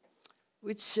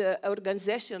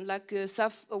organization like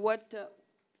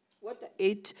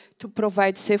WaterAid to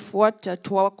provide safe water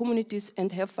to our communities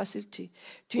and health facilities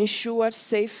to ensure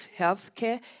safe health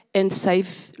care and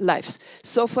save lives.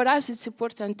 So for us, it's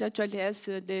important, actually, as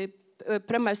the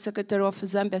Primary Secretary of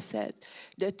Zambia said,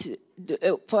 that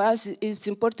for us it's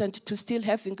important to still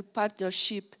having a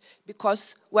partnership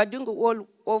because we're doing all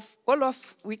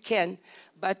of we can,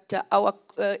 but our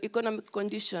economic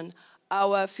condition,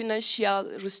 our financial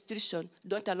restriction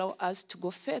don't allow us to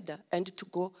go further and to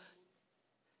go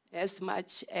as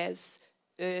much as,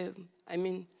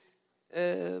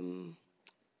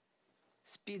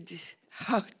 speed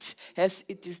out as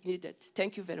it is needed.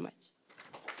 Thank you very much.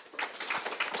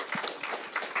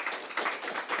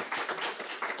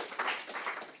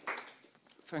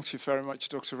 Thank you very much,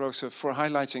 Dr. Rosa, for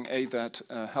highlighting that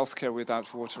healthcare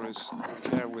without water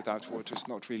care without water is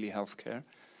not really healthcare.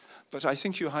 But I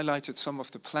think you highlighted some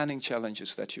of the planning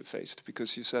challenges that you faced,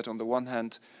 because you said on the one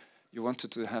hand, you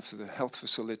wanted to have the health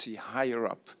facility higher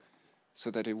up so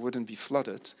that it wouldn't be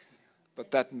flooded,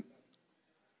 but that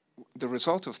the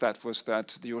result of that was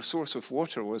that your source of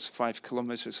water was 5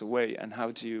 kilometers away, and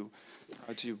how do you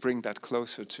bring that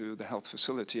closer to the health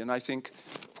facility? And I think,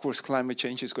 of course, climate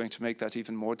change is going to make that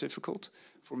even more difficult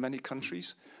for many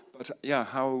countries. But yeah,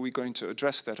 how are we going to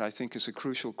address that, I think, is a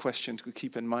crucial question to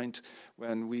keep in mind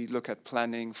when we look at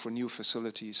planning for new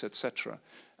facilities, etc.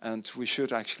 And we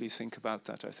should actually think about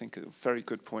that. I think a very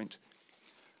good point.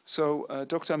 So,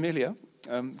 Dr. Amelia,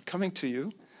 coming to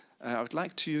you, I would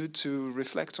like you to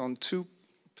reflect on two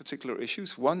particular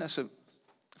issues. One, as a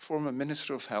former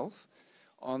Minister of Health,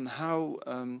 on how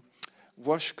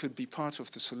WASH could be part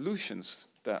of the solutions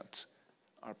that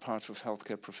are part of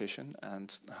healthcare provision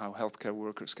and how healthcare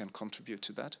workers can contribute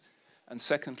to that. And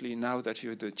secondly, now that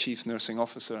you're the Chief Nursing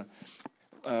Officer,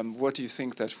 what do you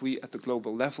think that we at the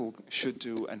global level should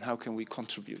do, and how can we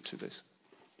contribute to this?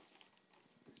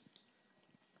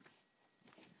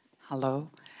 Hello.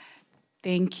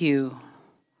 Thank you.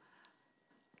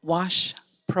 WASH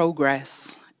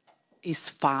progress is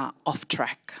far off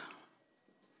track.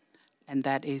 And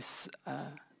that is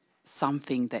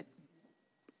something that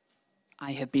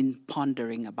I have been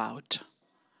pondering about.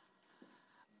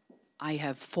 I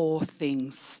have 4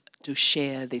 things to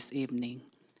share this evening,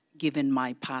 given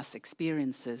my past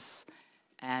experiences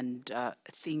and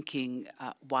thinking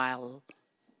while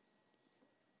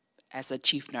as a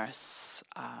chief nurse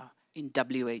in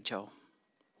WHO.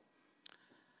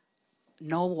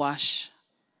 No WASH,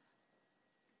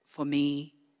 for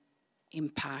me,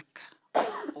 impact,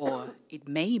 or it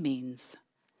may means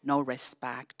no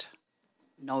respect,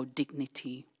 no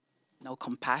dignity, no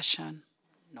compassion,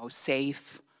 no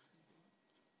safe,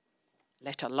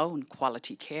 let alone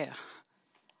quality care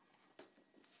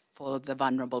for the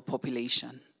vulnerable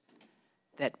population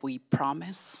that we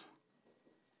promise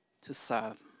to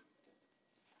serve.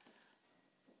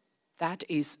 That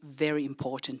is very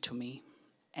important to me.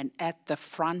 And at the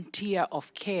frontier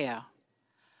of care,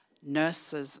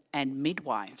 nurses and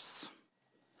midwives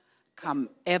come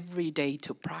every day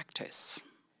to practice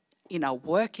in a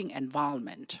working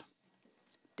environment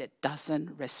that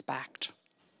doesn't respect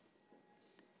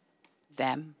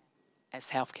them as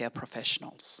healthcare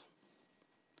professionals.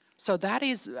 So that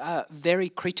is very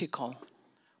critical.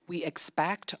 We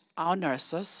expect our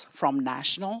nurses from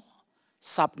national,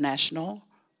 subnational,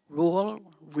 rural,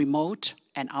 remote,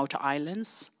 and outer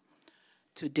islands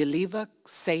to deliver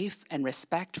safe and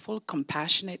respectful,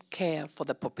 compassionate care for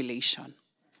the population.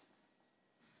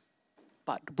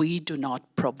 But we do not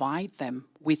provide them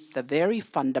with the very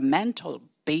fundamental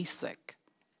basic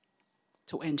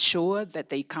to ensure that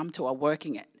they come to a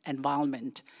working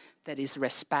environment that is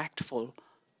respectful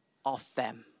of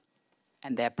them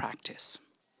and their practice.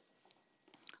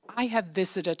 I have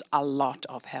visited a lot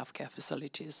of healthcare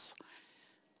facilities,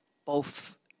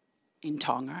 both in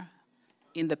Tonga,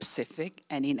 in the Pacific,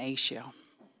 and in Asia.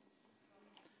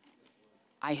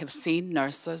 I have seen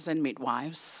nurses and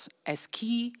midwives as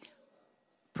key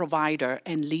provider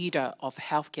and leader of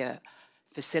healthcare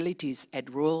facilities at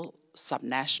rural,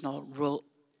 subnational, rural,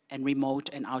 and remote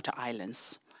and outer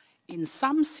islands. In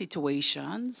some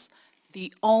situations,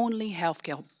 the only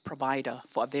healthcare provider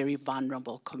for a very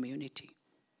vulnerable community.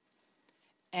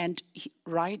 And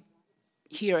right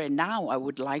here and now, I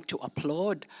would like to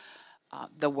applaud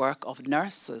the work of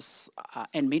nurses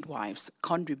and midwives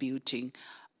contributing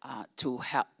to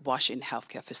WASH in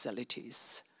healthcare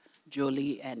facilities.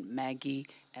 Julie and Maggie,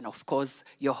 and of course,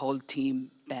 your whole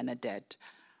team, Bernadette.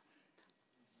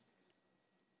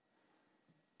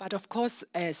 But of course,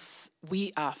 as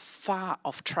we are far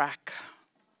off track,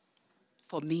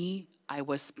 for me, I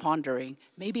was pondering,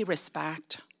 maybe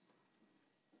respect,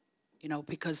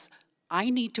 because I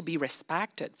need to be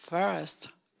respected first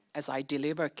as I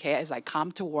deliver care, as I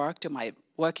come to work, to my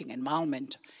working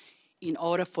environment, in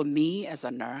order for me as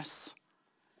a nurse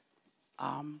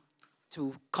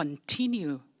to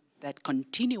continue that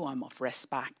continuum of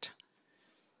respect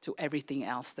to everything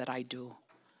else that I do.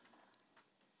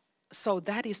 So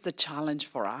that is the challenge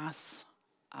for us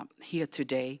here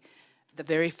today. The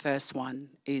very first one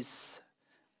is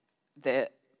the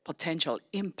potential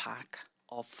impact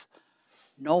of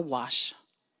no WASH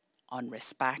on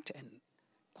respect and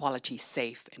quality,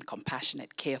 safe, and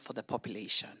compassionate care for the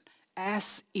population,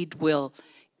 as it will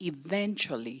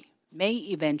may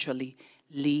eventually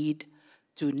lead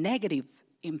to negative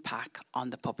impact on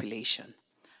the population.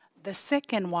 The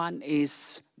second one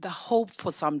is the hope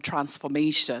for some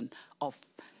transformation of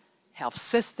health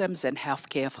systems and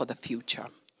healthcare for the future.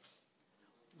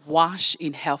 WASH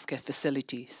in healthcare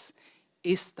facilities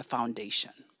is the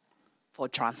foundation for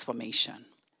transformation.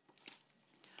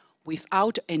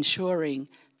 Without ensuring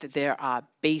that there are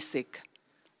basic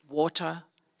water,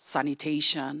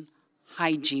 sanitation,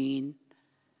 hygiene,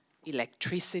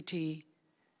 electricity,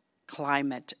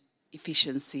 climate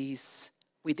efficiencies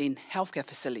within healthcare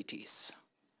facilities,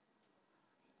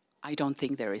 I don't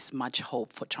think there is much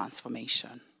hope for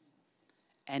transformation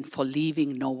and for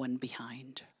leaving no one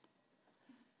behind.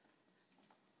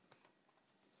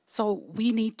 So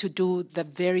we need to do the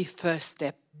very first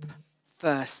step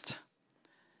first.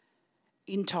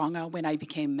 In Tonga, when I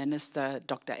became minister,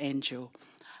 Dr. Andrew,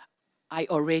 I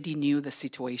already knew the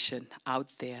situation out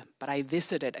there, but I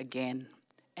visited again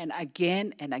and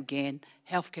again and again,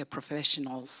 healthcare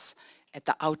professionals at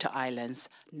the outer islands,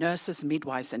 nurses,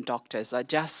 midwives, and doctors are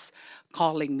just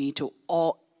calling me to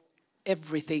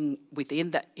everything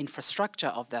within the infrastructure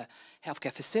of the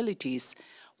healthcare facilities.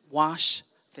 WASH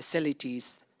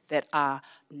facilities that are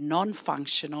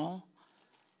non-functional,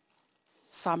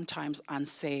 sometimes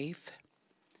unsafe,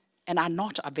 and are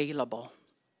not available.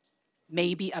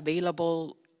 Maybe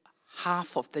available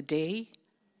half of the day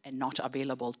and not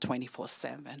available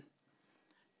 24/7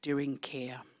 during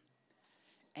care.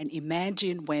 And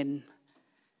imagine when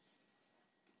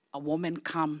a woman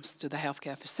comes to the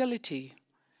healthcare facility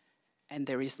and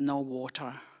there is no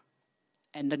water,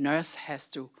 and the nurse has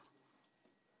to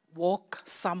walk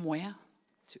somewhere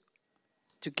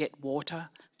to get water,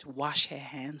 to wash her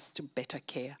hands, to better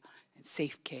care and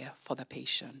safe care for the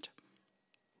patient.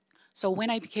 So when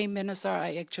I became minister,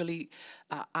 I actually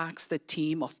asked the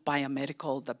team of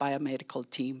the biomedical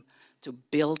team, to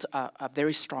build a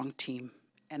very strong team.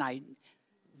 And I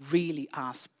really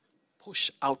asked,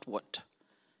 push outward,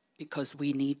 because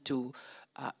we need to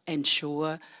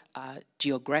ensure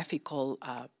geographical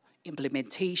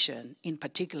implementation, in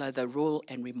particular the rural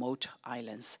and remote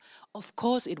islands. Of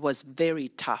course, it was very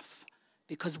tough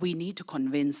because we need to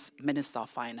convince Minister of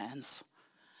Finance.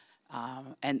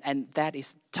 And that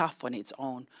is tough on its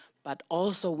own. But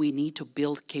also we need to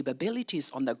build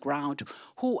capabilities on the ground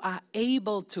who are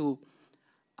able to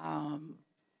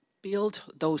build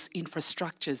those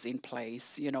infrastructures in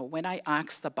place. You know, when I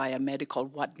ask the biomedical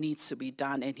what needs to be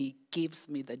done and he gives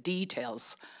me the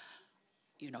details,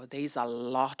 you know, there's a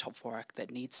lot of work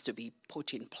that needs to be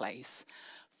put in place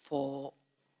for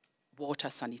water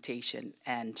sanitation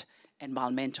and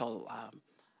environmental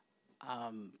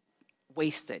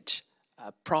wastage,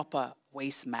 proper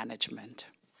waste management.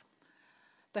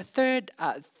 The third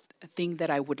thing that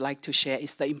I would like to share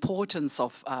is the importance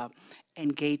of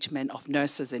engagement of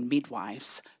nurses and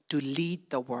midwives to lead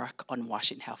the work on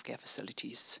WASH in healthcare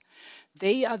facilities.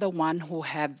 They are the ones who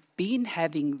have been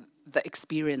having the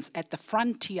experience at the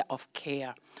frontier of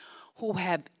care, who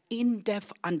have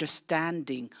in-depth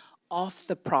understanding of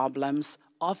the problems,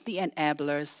 of the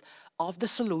enablers, of the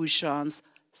solutions,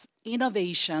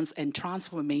 innovations and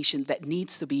transformation that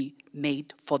needs to be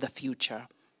made for the future.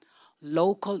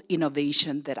 Local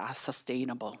innovation that are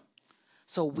sustainable.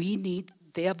 So we need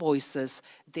their voices,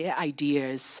 their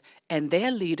ideas, and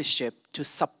their leadership to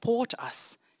support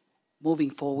us moving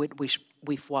forward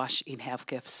with WASH in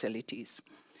healthcare facilities.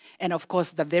 And of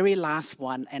course, the very last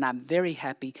one, and I'm very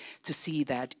happy to see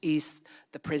that, is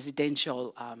the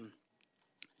presidential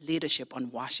leadership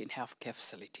on WASH in healthcare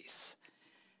facilities.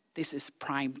 This is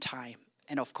prime time.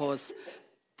 And of course,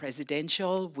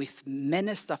 presidential with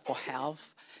Minister for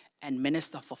Health and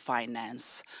Minister for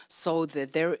Finance, so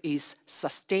that there is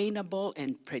sustainable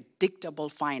and predictable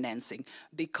financing,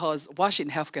 because WASH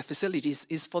in healthcare facilities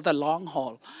is for the long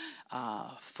haul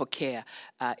for care.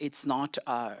 It's not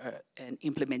an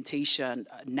implementation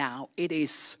now, it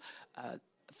is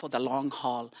for the long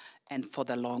haul and for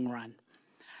the long run.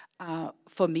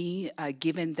 For me,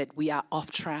 given that we are off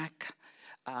track,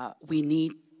 we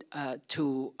need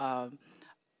to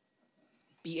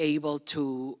be able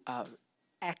to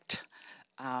act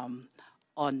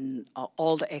on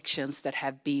all the actions that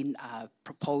have been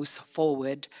proposed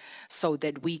forward, so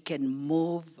that we can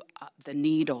move the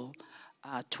needle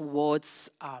towards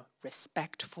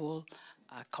respectful,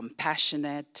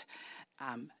 compassionate,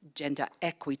 gender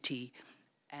equity,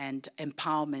 and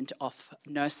empowerment of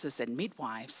nurses and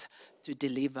midwives to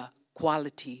deliver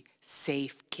quality,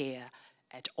 safe care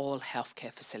at all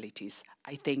healthcare facilities.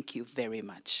 I thank you very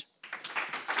much.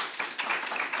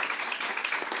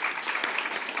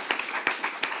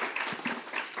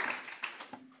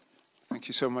 Thank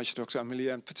you so much, Dr.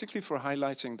 Amelia, and particularly for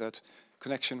highlighting that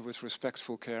connection with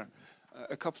respectful care.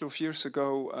 A couple of years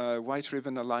ago, White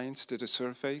Ribbon Alliance did a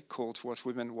survey called What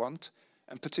Women Want,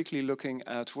 and particularly looking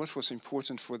at what was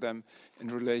important for them in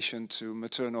relation to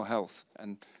maternal health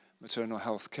and maternal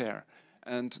health care.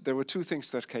 And there were two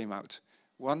things that came out.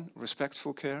 One,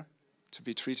 respectful care, to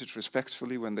be treated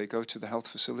respectfully when they go to the health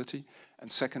facility.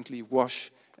 And secondly,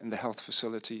 WASH in the health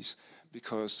facilities,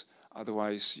 because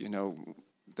otherwise, you know,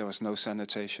 there was no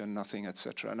sanitation, nothing,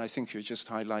 etc. And I think you're just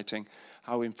highlighting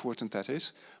how important that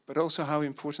is, but also how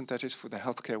important that is for the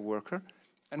healthcare worker.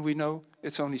 And we know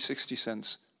it's only 60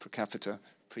 cents per capita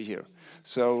per year.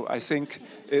 So I think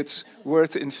it's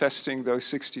worth investing those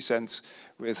 60 cents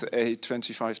with a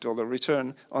 $25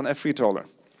 return on every dollar.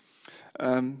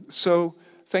 So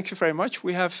thank you very much.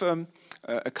 We have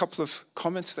a couple of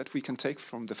comments that we can take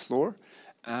from the floor.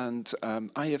 And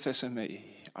IFSMA,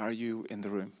 are you in the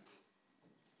room?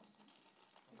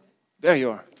 There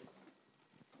you are.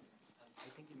 I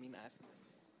think you mean IFSMA.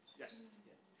 Yes.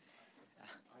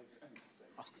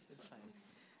 Oh, it's fine.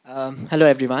 Hello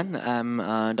everyone, I'm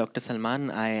Dr.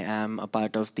 Salman. I am a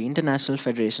part of the International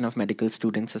Federation of Medical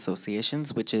Students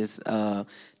Associations, which is a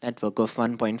network of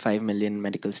 1.5 million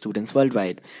medical students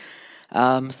worldwide.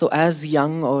 So as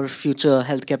young or future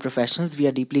healthcare professionals, we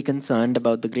are deeply concerned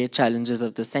about the great challenges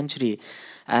of the century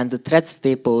and the threats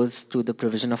they pose to the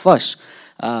provision of WASH.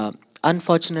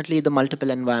 Unfortunately, the multiple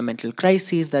environmental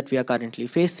crises that we are currently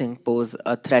facing pose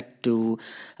a threat to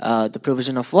the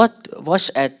provision of WASH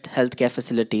at healthcare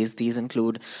facilities. These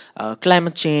include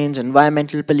climate change,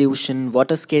 environmental pollution,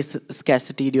 water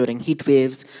scarcity during heat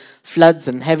waves, floods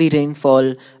and heavy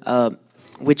rainfall,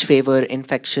 which favor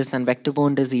infectious and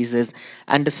vector-borne diseases,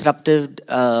 and disrupted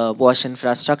WASH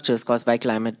infrastructures caused by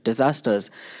climate disasters.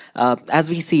 As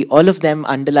we see, all of them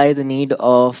underlie the need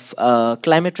of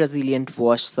climate-resilient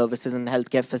WASH services in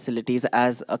healthcare facilities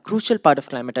as a crucial part of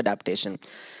climate adaptation.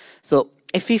 So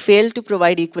if we fail to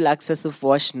provide equal access of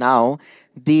WASH now,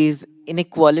 these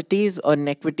inequalities or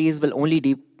inequities will only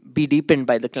be deepened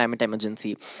by the climate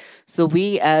emergency. So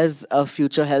we as a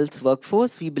future health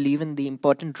workforce, we believe in the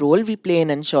important role we play in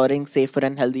ensuring safer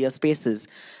and healthier spaces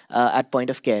at point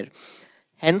of care.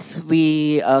 Hence,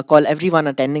 we call everyone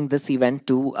attending this event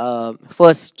to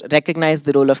first recognize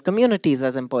the role of communities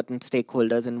as important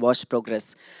stakeholders in WASH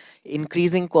progress,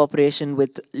 increasing cooperation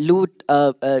with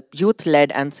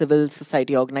youth-led and civil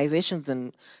society organizations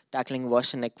in tackling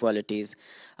WASH inequalities.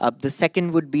 The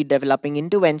second would be developing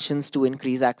interventions to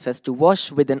increase access to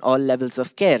WASH within all levels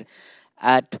of care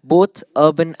at both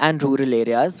urban and rural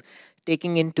areas,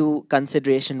 taking into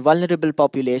consideration vulnerable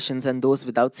populations and those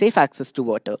without safe access to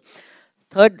water.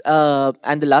 Third,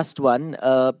 and the last one,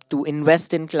 to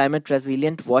invest in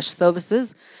climate-resilient WASH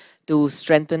services to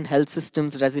strengthen health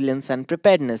systems resilience and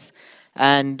preparedness,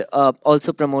 and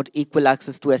also promote equal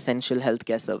access to essential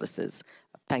healthcare services.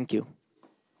 Thank you.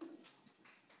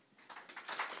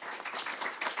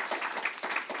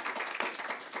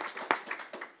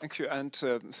 Thank you, and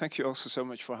thank you also so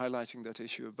much for highlighting that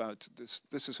issue about this.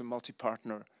 This is a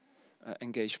multi-partner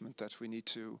engagement that we need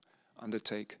to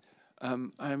undertake.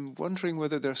 I'm wondering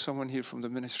whether there's someone here from the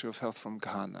Ministry of Health from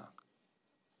Ghana.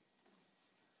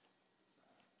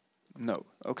 No.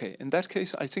 Okay. In that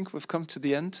case, I think we've come to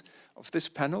the end of this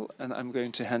panel, and I'm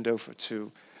going to hand over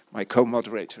to my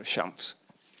co-moderator, Shams.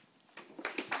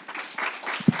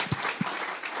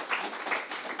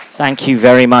 Thank you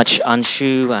very much,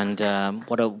 Anshu, and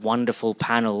what a wonderful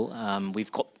panel.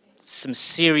 We've got some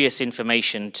serious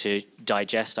information to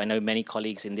digest. I know many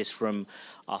colleagues in this room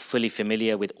are fully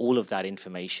familiar with all of that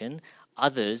information.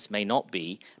 Others may not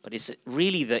be, but it's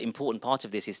really the important part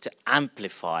of this is to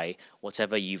amplify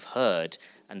whatever you've heard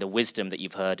and the wisdom that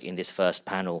you've heard in this first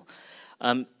panel.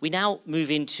 We now move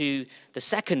into the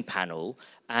second panel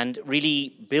and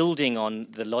really building on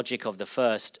the logic of the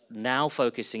first, now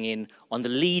focusing in on the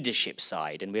leadership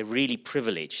side. And we're really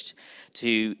privileged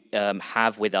to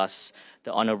have with us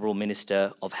the Honorable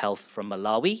Minister of Health from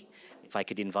Malawi. If I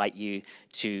could invite you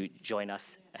to join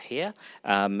us here,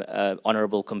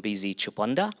 Honorable Kumbizi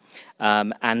Chipanda.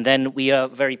 And then we are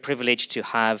very privileged to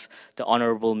have the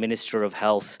Honorable Minister of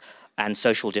Health and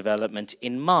Social Development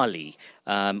in Mali,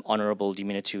 Honorable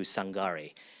Diminatou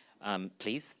Sangare.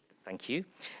 Please, thank you.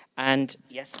 And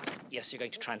yes, you're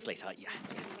going to translate, aren't you?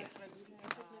 Yes.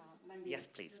 Yes,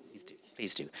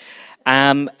 please do.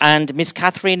 And Ms.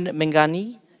 Catherine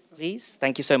Mengani, please,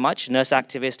 thank you so much, nurse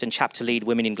activist and chapter lead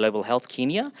Women in Global Health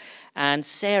Kenya. And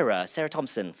Sarah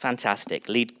Thompson, fantastic,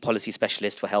 lead policy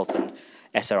specialist for health and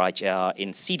SRHR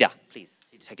in CEDA, please.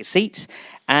 Take a seat.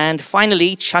 And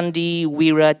finally, Chandi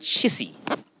Wira Chisi,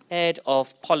 Head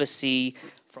of Policy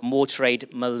from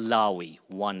WaterAid Malawi.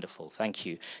 Wonderful, thank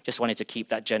you. Just wanted to keep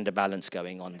that gender balance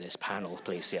going on this panel,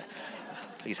 please. Yeah,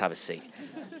 please have a seat.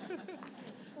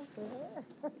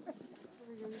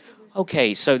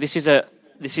 Okay, so this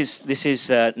is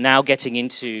now getting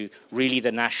into really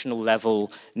the national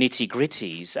level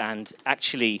nitty-gritties, and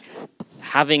actually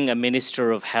having a Minister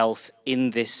of Health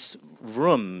in this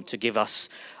room to give us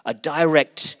a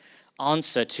direct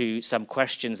answer to some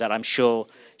questions that I'm sure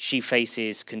she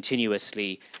faces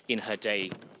continuously in her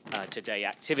day-to-day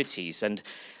activities. And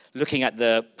looking at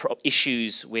the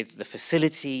issues with the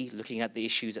facility, looking at the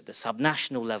issues at the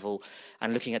subnational level,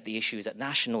 and looking at the issues at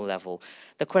national level,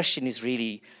 the question is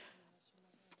really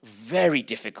very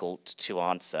difficult to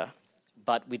answer,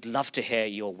 but we'd love to hear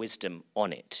your wisdom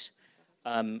on it.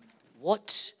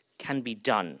 What can be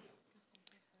done?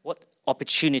 What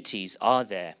opportunities are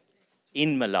there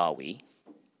in Malawi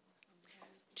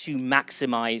to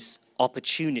maximize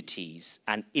opportunities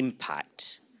and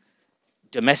impact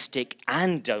domestic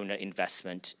and donor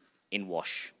investment in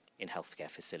WASH in healthcare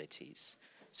facilities?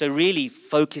 So really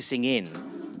focusing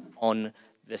in on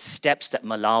the steps that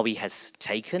Malawi has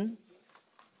taken,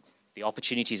 the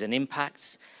opportunities and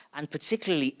impacts, and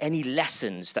particularly any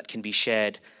lessons that can be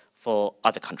shared for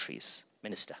other countries.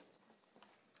 Minister.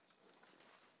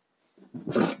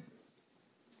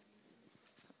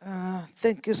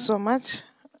 Thank you so much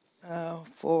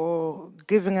for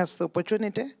giving us the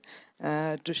opportunity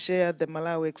to share the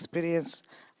Malawi experience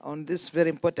on this very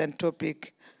important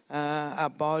topic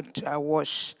about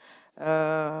WASH.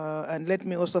 And let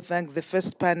me also thank the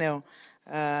first panel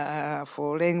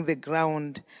for laying the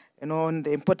ground on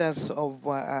the importance of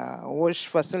WASH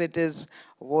facilities,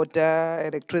 water,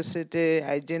 electricity,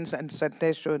 hygiene and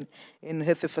sanitation in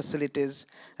health facilities.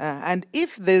 And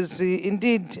if there's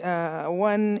indeed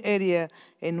one area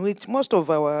in which most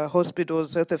of our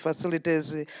hospitals, health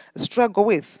facilities struggle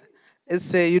with,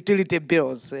 it's utility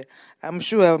bills. I'm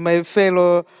sure my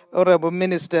fellow honorable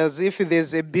ministers, if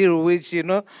there's a bill which,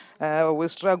 we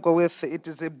struggle with, it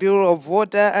is a bill of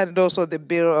water and also the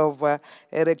bill of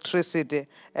electricity.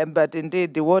 But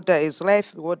indeed, the water is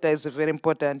life, water is very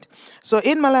important. So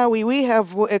in Malawi, we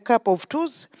have a couple of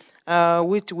tools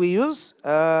which we use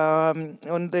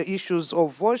on the issues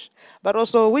of WASH, but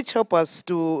also which help us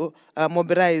to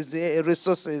mobilize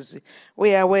resources.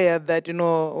 We are aware that,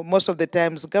 most of the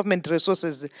times government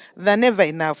resources, they're never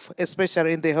enough,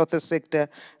 especially in the health sector,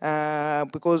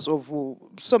 because of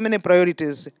so many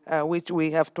priorities which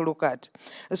we have to look at.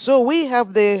 So we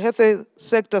have the health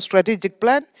sector strategic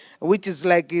plan, which is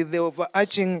like the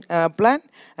overarching plan,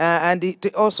 and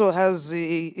it also has,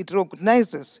 it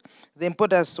recognizes the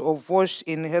importance of WASH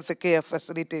in healthcare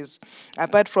facilities.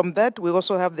 Apart from that, we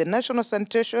also have the National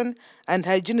Sanitation and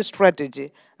Hygiene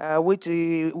Strategy, which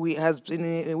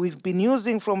we've been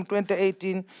using from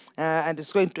 2018, and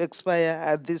it's going to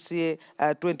expire this year,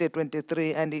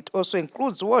 2023, and it also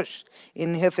includes WASH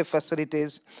in health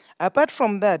facilities. Apart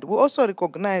from that, we also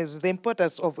recognize the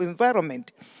importance of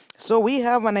environment. So we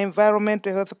have an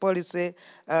environmental health policy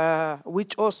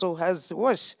which also has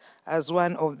WASH as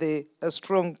one of the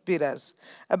strong pillars.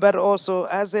 But also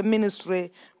as a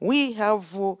ministry, we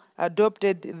have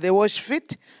adopted the WASH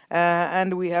Fit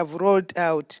and we have rolled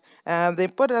out. The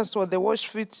importance of the WASH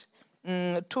Fit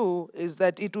tool is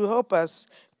that it will help us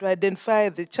to identify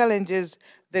the challenges,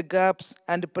 the gaps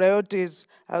and the priorities,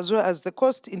 as well as the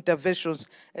cost interventions,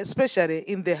 especially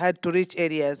in the hard-to-reach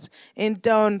areas. In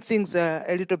town, things are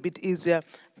a little bit easier,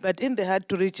 but in the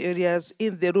hard-to-reach areas,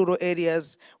 in the rural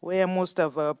areas, where most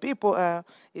of our people are,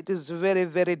 it is very,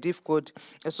 very difficult.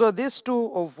 So this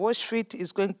tool of WASH Fit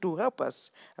is going to help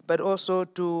us, but also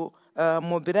to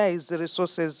mobilize the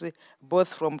resources, both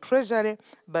from Treasury,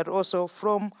 but also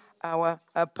from our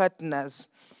partners.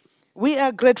 We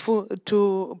are grateful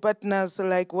to partners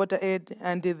like WaterAid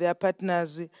and their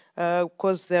partners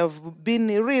because they have been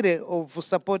really of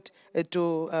support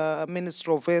to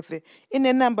Ministry of Health in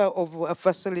a number of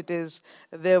facilities.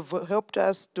 They have helped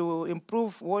us to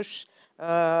improve WASH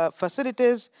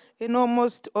facilities in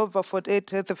almost over 48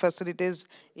 health facilities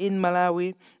in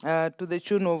Malawi to the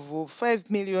tune of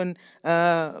 5 million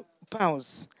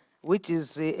pounds, which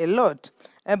is a lot.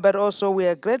 But also we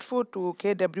are grateful to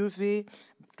KWV,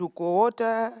 to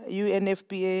Co-Water,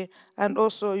 UNFPA, and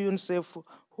also UNICEF,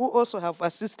 who also have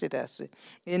assisted us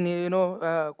in,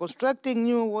 constructing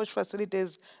new WASH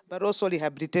facilities, but also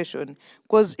rehabilitation.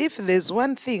 Because if there's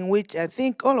one thing which I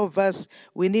think all of us,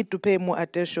 we need to pay more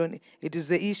attention, it is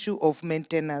the issue of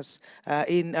maintenance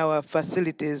in our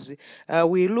facilities.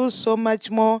 We lose so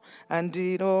much more, and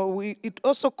it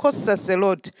also costs us a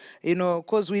lot,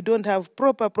 because we don't have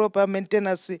proper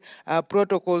maintenance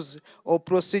protocols or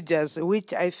procedures,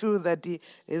 which I feel that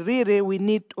really we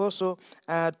need also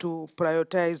to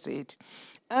prioritize it.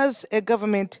 As a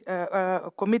government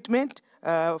commitment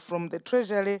from the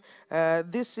Treasury,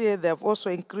 this year they have also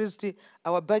increased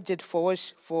our budget for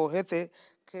WASH for health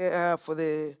care, for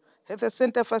the health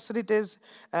center facilities.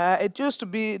 It used to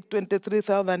be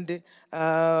 23,000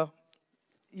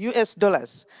 US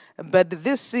dollars, but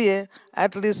this year,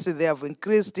 at least they have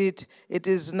increased it. It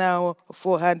is now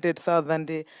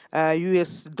 400,000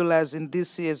 US dollars in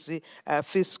this year's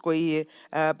fiscal year.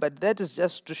 But that is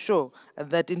just to show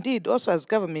that indeed, also as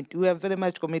government, we are very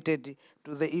much committed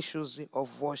to the issues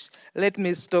of WASH. Let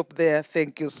me stop there.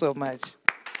 Thank you so much.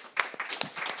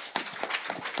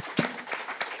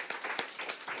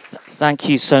 Thank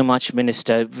you so much,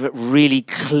 Minister. Really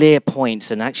clear points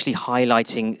and actually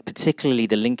highlighting particularly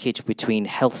the linkage between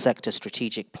health sector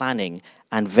strategic planning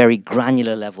and very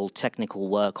granular level technical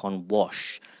work on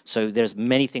WASH. So there's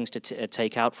many things to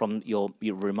take out from your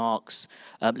remarks.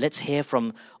 Let's hear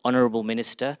from Honourable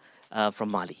Minister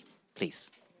from Mali, please.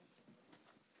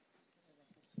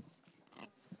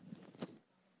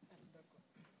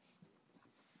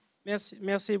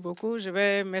 Merci beaucoup. Je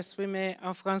vais m'exprimer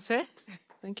en français.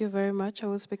 Thank you very much. I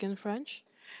will speak in French.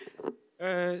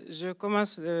 Je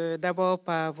commence d'abord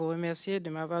par vous remercier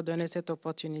de m'avoir donné cette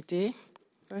opportunité.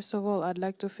 First of all, I'd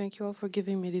like to thank you all for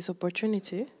giving me this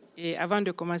opportunity. Et avant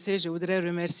de commencer, je voudrais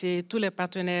remercier tous les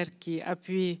partenaires qui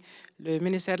appuient le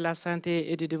ministère de la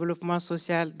Santé et du Développement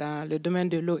social dans le domaine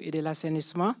de l'eau et de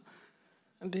l'assainissement.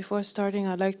 And before starting,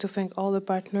 I'd like to thank all the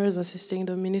partners assisting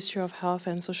the Ministry of Health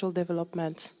and Social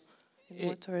Development in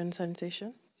water and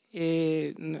sanitation.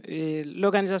 Et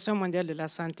l'Organisation mondiale de la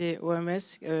santé,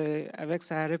 OMS, avec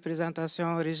sa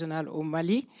représentation régionale au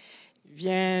Mali,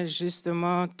 vient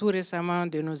justement tout récemment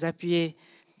de nous appuyer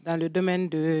dans le domaine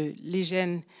de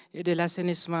l'hygiène et de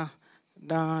l'assainissement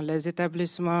dans les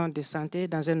établissements de santé,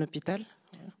 dans un hôpital.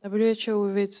 WHO,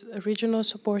 with its regional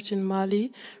support in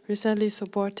Mali, recently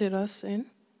supported us in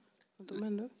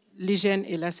l'hygiène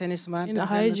et l'assainissement in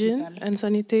dans un hygiene hôpital and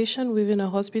sanitation within a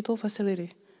hospital facility.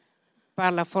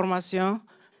 Par la formation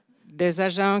des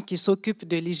agents qui s'occupent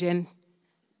de l'hygiène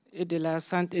et de la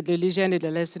santé, de l'hygiène et de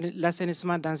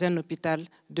l'assainissement dans un hôpital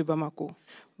de Bamako.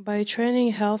 By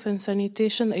training health and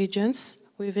sanitation agents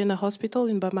within a hospital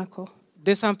in Bamako.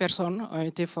 200 personnes ont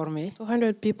été formées.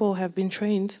 200 people have been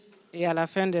trained. Et à la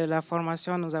fin de la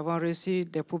formation, nous avons reçu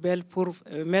des poubelles pour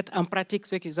mettre en pratique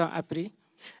ce qu'ils ont appris.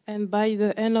 And by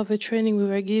the end of the training, we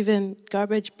were given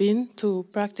garbage bin to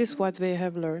practice what they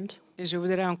have learned. Et je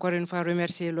voudrais encore une fois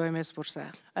remercier l'OMS pour ça.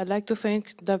 I'd like to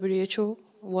thank WHO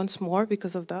once more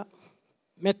because of that.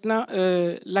 Maintenant,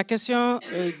 la question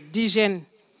d'hygiène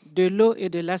de l'eau et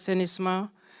de l'assainissement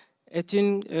est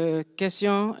une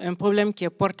question, un problème qui est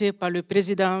porté par le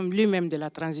président lui-même de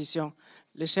la transition,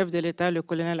 le chef de l'État, le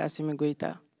colonel Assimi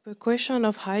Goïta. The question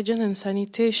of hygiene and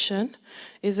sanitation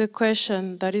is a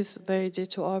question that is very dear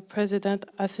to our president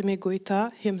Assimi Goïta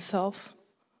himself.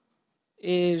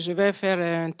 Et je vais faire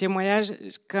un témoignage.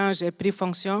 Quand j'ai pris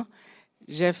fonction,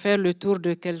 j'ai fait le tour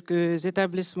de quelques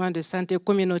établissements de santé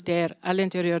communautaire à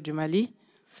l'intérieur du Mali.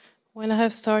 When I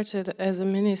have started as a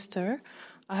minister,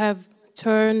 I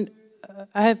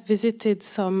have visited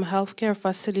some healthcare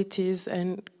facilities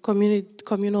and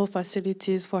communal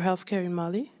facilities for healthcare in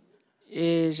Mali.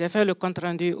 Et j'ai fait le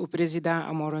compte-rendu au président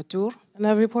à mon retour. And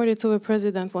I reported to the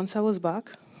president once I was back.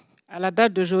 À la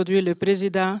date d'aujourd'hui, le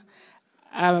président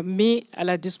a mis à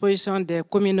la disposition des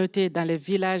communautés dans les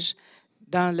villages,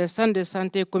 dans les centres de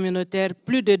santé communautaires,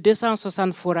 plus de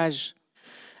 260 forages.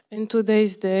 In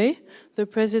today's day, the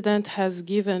president has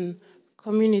given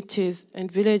communities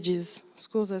and villages,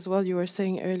 schools as well, you were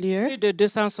saying earlier, Plus de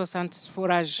 260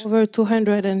 forages. over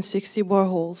 260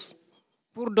 boreholes.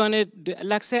 Pour donner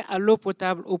l'accès à l'eau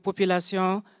potable aux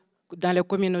populations dans les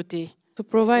communautés,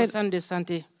 aux centres de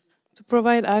santé. To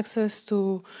provide access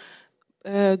to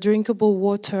drinkable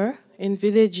water in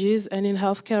villages and in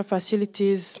healthcare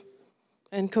facilities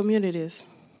and communities.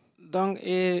 Donc,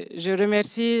 je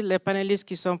remercie les panélistes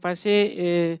qui sont passés.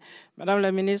 Et, Madame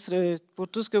la ministre, pour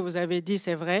tout ce que vous avez dit,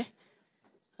 c'est vrai.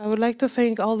 I would like to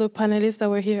thank all the panelists that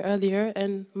were here earlier,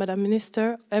 and Madam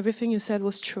Minister, everything you said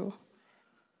was true.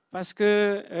 Parce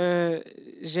que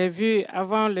j'ai vu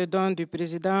avant le don du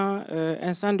président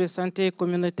un centre de santé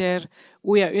communautaire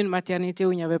où il y a une maternité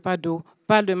où il n'y avait pas d'eau.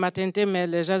 Pas de maternité, mais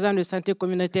les agents de santé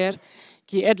communautaire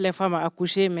qui aident les femmes à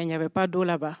accoucher, mais il n'y avait pas d'eau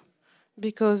là-bas.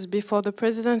 Because before the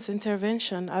president's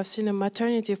intervention, I've seen a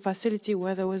maternity facility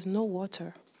where there was no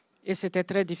water. Et c'était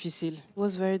très difficile. It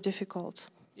was very difficult.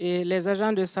 Et les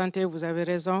agents de santé, vous avez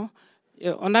raison,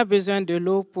 on a besoin de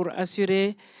l'eau pour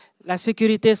assurer la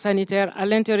sécurité sanitaire à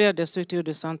l'intérieur des structures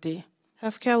de santé.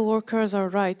 Healthcare workers are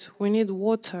right. We need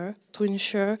water to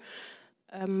ensure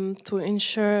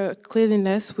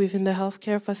cleanliness within the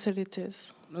healthcare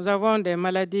facilities. Nous avons des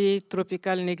maladies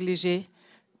tropicales négligées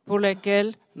pour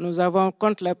lesquelles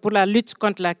pour la lutte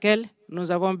contre laquelle nous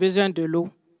avons besoin de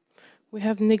l'eau. We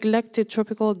have neglected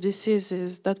tropical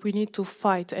diseases that we need to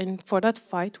fight, and for that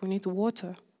fight, we need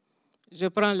water. Je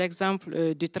prends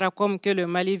l'exemple du trachome que le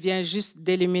Mali vient juste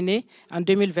d'éliminer en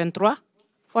 2023.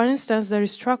 For instance, there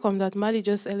is trachome that Mali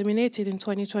just eliminated in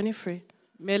 2023.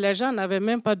 Mais les gens n'avaient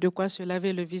même pas de quoi se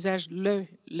laver le visage,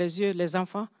 les yeux, les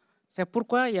enfants. C'est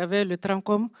pourquoi il y avait le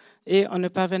trachome et on ne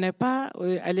parvenait pas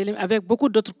à l'éliminer, avec beaucoup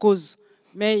d'autres causes.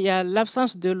 Mais il y a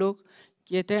l'absence de l'eau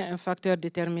qui était un facteur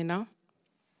déterminant.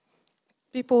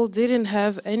 People didn't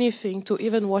have anything to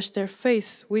even wash their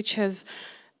face, which has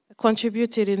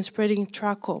contributed in spreading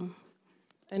trachome,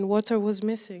 and water was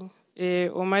missing. Et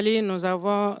au Mali, nous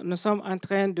sommes en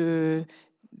train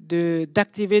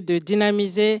d'activer, de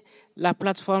dynamiser la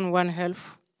plateforme One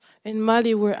Health. In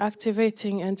Mali, we're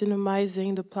activating and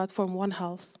dynamizing the platform One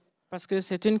Health. Parce que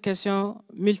c'est une question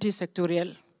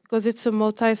multisectorielle. because it's a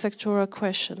multi-sectoral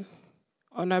question.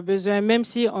 On a besoin, même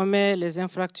si on met les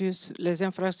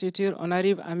infrastructures, on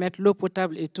arrive à mettre l'eau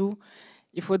potable et tout,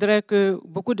 il faudrait que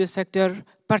beaucoup de secteurs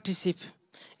participent.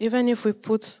 Even if we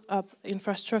put up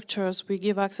infrastructures, we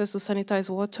give access to sanitized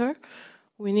water,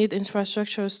 we need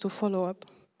infrastructures to follow up.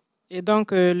 Et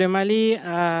donc, le Mali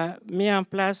a mis en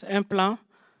place un plan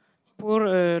pour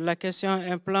la question,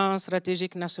 un plan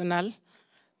stratégique national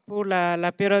pour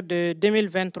la période de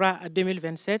 2023 à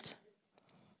 2027.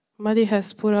 Mali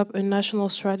has put up a national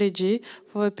strategy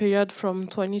for a period from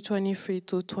 2023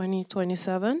 to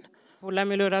 2027. Pour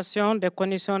l'amélioration des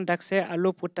conditions d'accès à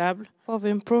l'eau potable. For the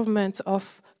improvement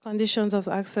of conditions of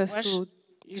access to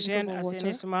hygiène, water.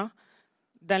 assainissement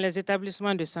dans les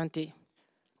établissements de santé.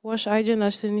 Wash, hygiene,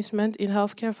 assainissement in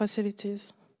healthcare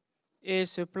facilities. Et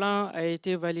ce plan a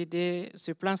été validé,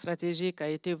 ce plan stratégique a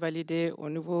été validé au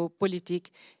niveau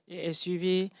politique et est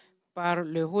suivi par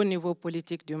le haut niveau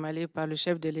politique du Mali, par le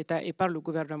chef de l'État et par le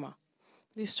gouvernement.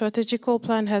 The strategical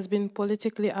plan has been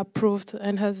politically approved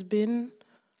and has been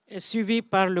est suivi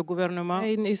par le gouvernement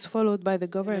and is followed by the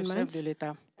government et le chef de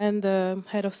l'État. And the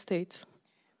head of state.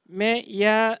 Mais il y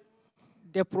a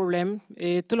des problèmes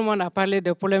et tout le monde a parlé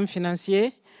des problèmes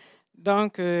financiers.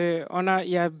 Donc, il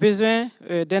y a besoin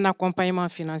d'un accompagnement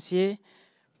financier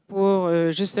pour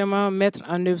justement mettre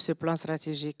en œuvre ce plan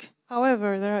stratégique.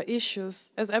 However, there are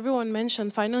issues. As everyone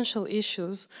mentioned, financial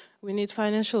issues. We need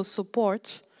financial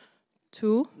support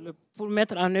pour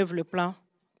mettre en œuvre le plan.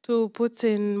 To put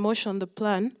in motion the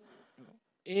plan.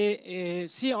 Et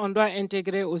si on doit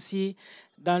intégrer aussi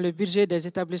dans le budget des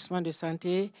établissements de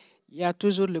santé, il y a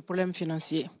toujours le problème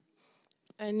financier.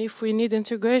 And if we need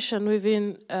integration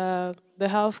within the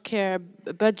healthcare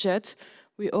budget,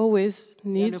 we always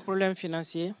need. Le problème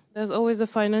financier. There's always a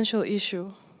financial issue.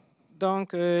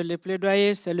 Donc, le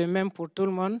plaidoyer, c'est le même pour tout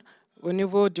le monde. Au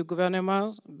niveau du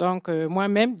gouvernement, donc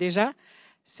moi-même déjà,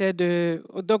 c'est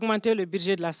d'augmenter le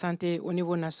budget de la santé au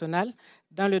niveau national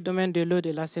dans le domaine de l'eau, de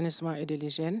l'assainissement et de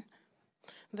l'hygiène.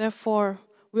 Therefore,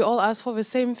 we all ask for the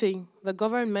same thing, the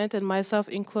government and myself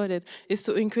included, is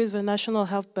to increase the national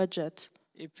health budget.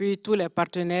 Et puis tous les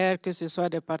partenaires, que ce soit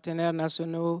des partenaires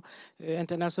nationaux,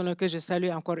 internationaux, que je salue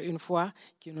encore une fois,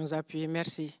 qui nous appuient.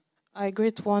 Merci. I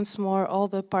greet once more all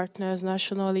the partners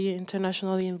nationally,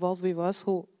 internationally involved with us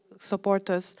who support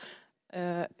us.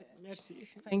 Merci.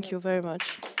 Thank you very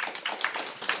much.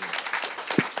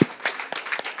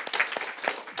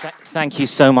 Thank you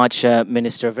so much,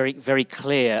 Minister. Very, very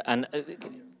clear. And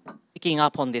picking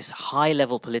up on this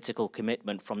high-level political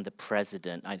commitment from the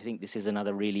President, I think this is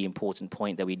another really important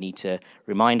point that we need to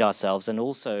remind ourselves, and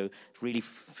also really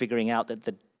figuring out that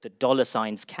the dollar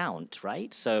signs count,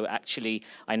 right? So actually,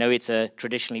 I know it's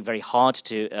traditionally very hard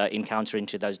to encounter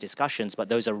into those discussions, but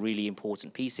those are really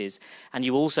important pieces. And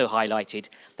you also highlighted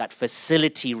that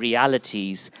facility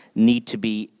realities need to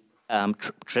be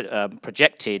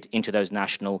projected into those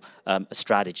national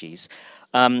strategies.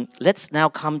 Let's now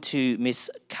come to Ms.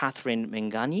 Catherine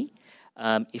Mengani,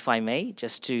 if I may,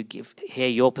 just to hear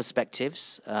your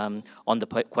perspectives on the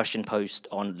question posed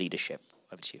on leadership.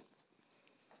 Over to you.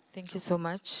 Thank you so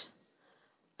much.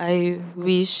 I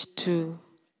wish to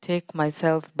take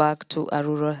myself back to a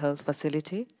rural health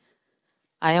facility.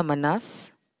 I am a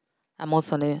nurse. I'm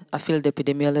also a field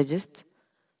epidemiologist.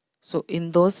 So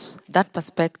in that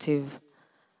perspective,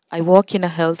 I work in a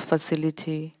health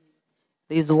facility.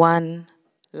 There is one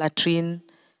latrine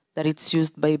that it's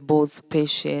used by both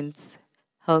patients,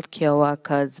 healthcare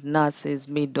workers, nurses,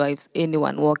 midwives,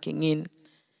 anyone walking in.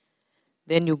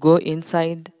 Then you go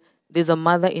inside. There's a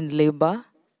mother in labor.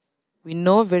 We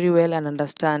know very well and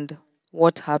understand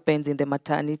what happens in the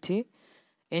maternity,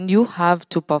 and you have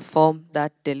to perform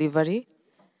that delivery.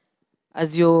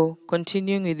 As you're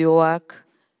continuing with your work,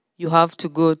 you have to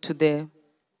go to the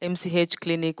MCH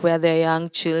clinic where there are young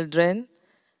children,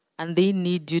 and they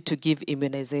need you to give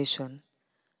immunization.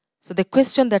 So the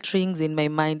question that rings in my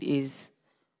mind is,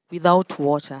 without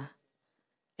water,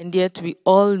 and yet we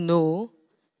all know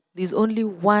there's only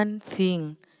one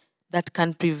thing that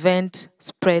can prevent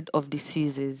spread of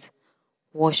diseases,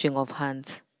 washing of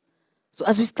hands. So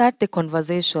as we start the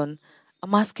conversation,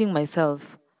 I'm asking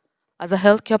myself, as a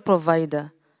healthcare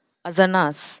provider, as a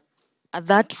nurse, at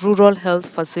that rural health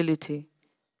facility,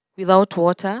 without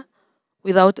water,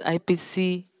 without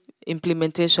IPC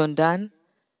implementation done,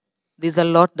 there's a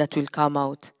lot that will come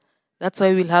out. That's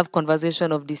why we'll have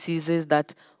conversation of diseases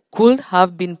that could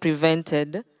have been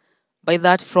prevented by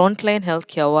that frontline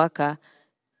healthcare worker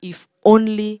if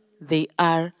only they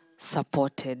are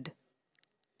supported.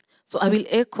 So I will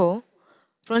echo,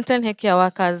 frontline healthcare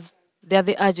workers, they are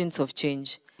the agents of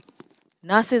change.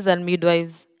 Nurses and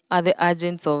midwives are the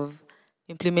agents of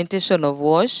implementation of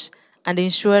WASH and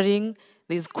ensuring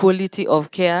there's quality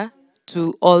of care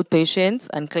to all patients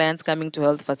and clients coming to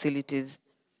health facilities.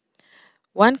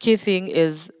 One key thing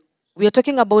is we are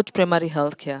talking about primary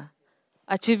health care,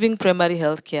 achieving primary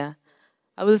health care.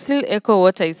 I will still echo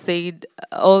what I said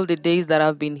all the days that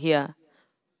I've been here.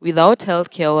 Without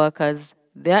healthcare workers,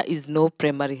 there is no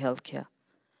primary healthcare.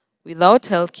 Without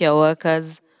healthcare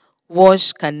workers,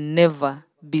 WASH can never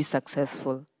be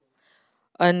successful.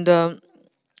 And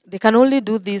they can only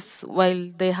do this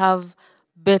while they have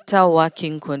better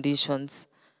working conditions.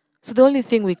 So the only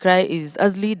thing we cry is,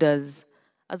 as leaders,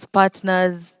 as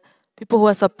partners, people who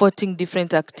are supporting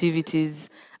different activities,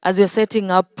 as we're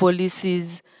setting up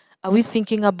policies, are we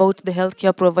thinking about the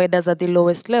healthcare providers at the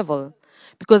lowest level?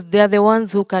 Because they are the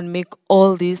ones who can make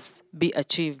all this be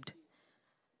achieved.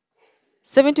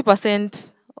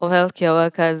 70% of healthcare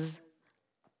workers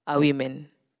are women.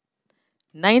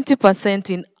 90%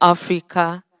 in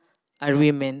Africa are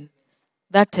women.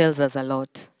 That tells us a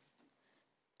lot.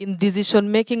 In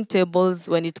decision-making tables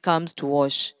when it comes to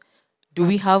WASH, do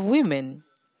we have women?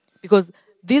 Because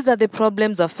these are the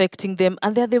problems affecting them,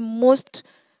 and they're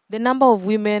the number of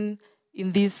women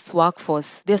in this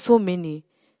workforce, there are so many.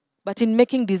 But in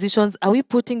making decisions, are we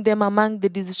putting them among the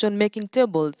decision-making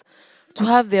tables to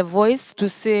have their voice to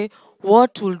say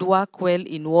what would work well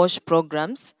in WASH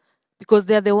programs? Because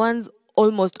they're the ones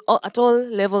almost at all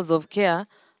levels of care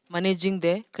managing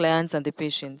the clients and the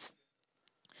patients.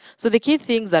 So the key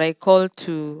things that I call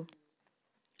to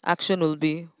action will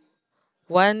be,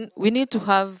 one, we need to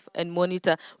have and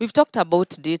monitor. We've talked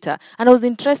about data, and I was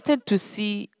interested to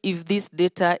see if this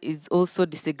data is also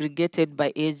disaggregated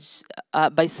by age,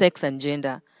 by sex and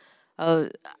gender. I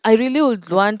really would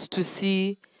want to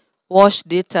see WASH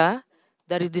data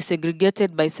that is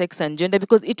disaggregated by sex and gender,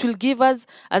 because it will give us,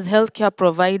 as healthcare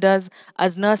providers,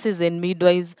 as nurses and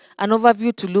midwives, an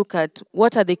overview to look at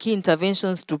what are the key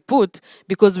interventions to put,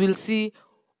 because we'll see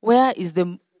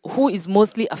who is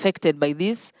mostly affected by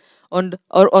this,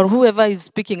 or whoever is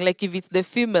speaking, like if it's the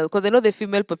female, because I know the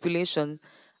female population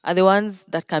are the ones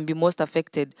that can be most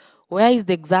affected. Where is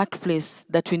the exact place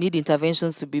that we need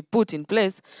interventions to be put in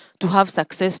place to have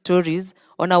success stories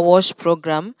on a WASH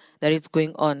program that is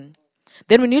going on?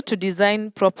 Then we need to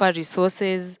design proper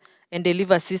resources and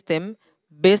deliver a system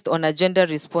based on a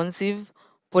gender-responsive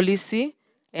policy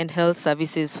and health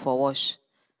services for WASH.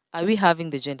 Are we having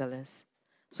the gender lens?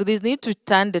 So there's need to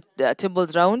turn the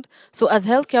tables round. So as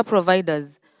healthcare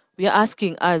providers, we are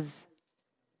asking us,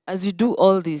 as we do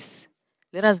all this,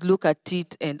 let us look at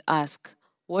it and ask,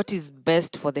 what is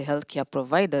best for the healthcare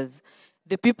providers?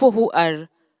 The people who are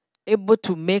able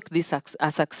to make this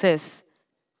a success,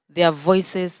 their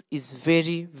voices is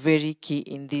very, very key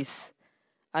in this.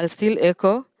 I'll still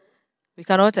echo, we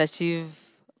cannot achieve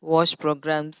WASH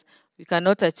programs, we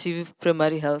cannot achieve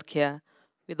primary healthcare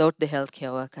without the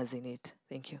healthcare workers in it.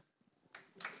 Thank you.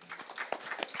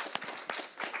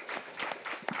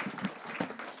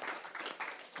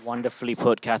 Wonderfully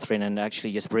put, Catherine, and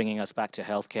actually just bringing us back to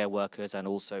healthcare workers and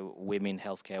also women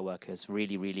healthcare workers,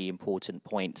 really, really important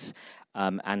points.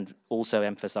 And also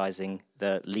emphasizing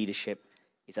the leadership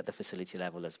is at the facility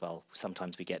level as well.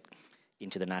 Sometimes we get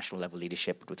into the national level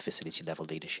leadership with facility level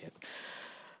leadership.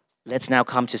 Let's now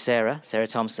come to Sarah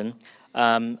Thompson.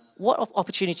 What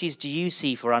opportunities do you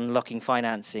see for unlocking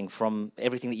financing from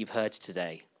everything that you've heard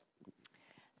today?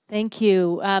 Thank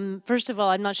you. First of all,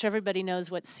 I'm not sure everybody knows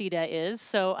what SIDA is,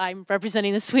 so I'm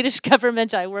representing the Swedish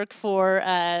government. I work for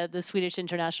the Swedish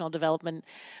International Development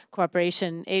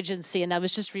Cooperation Agency, and I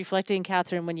was just reflecting,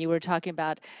 Catherine, when you were talking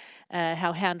about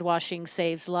how hand washing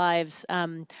saves lives. I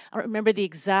don't remember the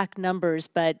exact numbers,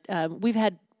 but we've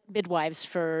had midwives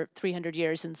for 300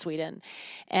 years in Sweden,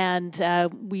 and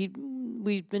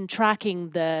we've been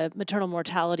tracking the maternal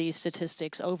mortality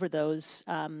statistics over those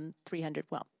 300,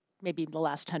 well, maybe the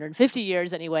last 150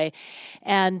 years anyway.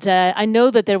 And I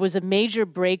know that there was a major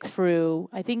breakthrough,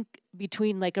 I think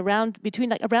between around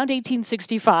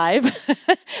 1865,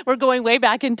 we're going way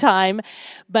back in time,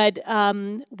 but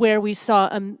where we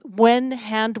saw when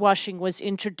hand washing was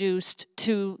introduced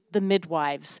to the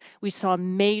midwives, we saw a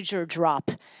major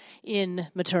drop in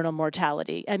maternal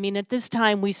mortality. I mean, at this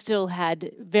time, we still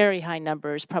had very high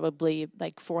numbers, probably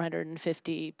like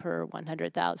 450 per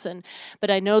 100,000. But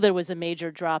I know there was a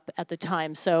major drop at the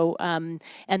time. So, and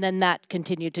then that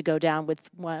continued to go down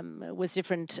with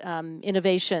different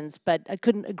innovations. But I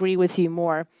couldn't agree with you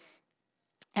more.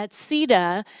 At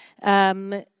SIDA,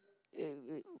 I'm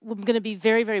going to be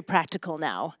very, very practical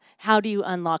now. How do you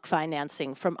unlock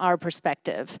financing from our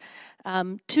perspective?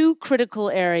 Two critical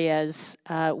areas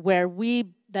where we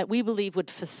that we believe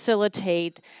would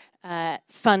facilitate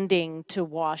funding to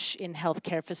WASH in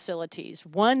healthcare facilities.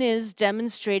 One is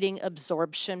demonstrating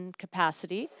absorption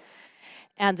capacity,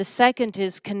 and the second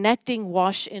is connecting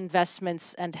WASH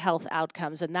investments and health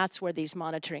outcomes, and that's where these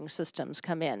monitoring systems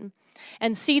come in.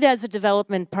 And SIDA as a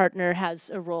development partner has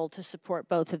a role to support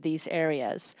both of these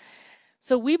areas.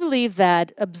 So we believe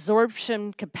that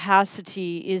absorption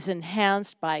capacity is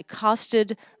enhanced by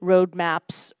costed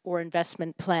roadmaps or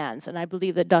investment plans. And I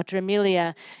believe that Dr.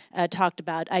 Emilia talked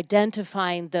about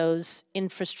identifying those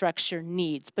infrastructure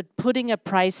needs, but putting a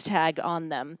price tag on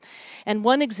them. And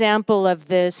one example of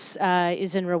this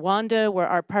is in Rwanda, where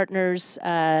our partners,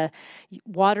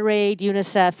 WaterAid,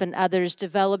 UNICEF, and others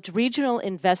developed regional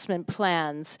investment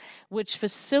plans, which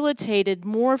facilitated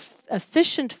more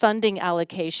efficient funding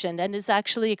allocation and is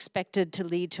actually expected to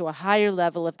lead to a higher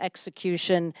level of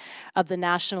execution of the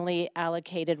nationally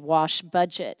allocated WASH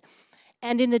budget.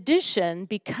 And in addition,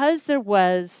 because there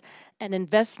was an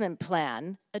investment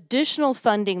plan, additional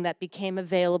funding that became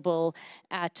available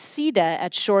at SIDA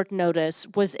at short notice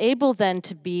was able then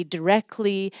to be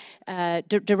directly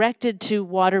directed to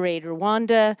WaterAid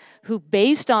Rwanda, who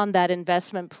based on that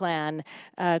investment plan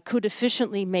could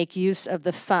efficiently make use of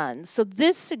the funds. So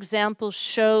this example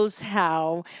shows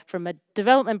how, from a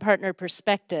development partner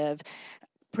perspective,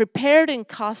 prepared and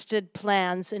costed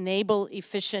plans enable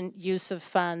efficient use of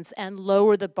funds and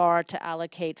lower the bar to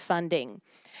allocate funding.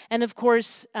 And of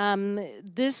course,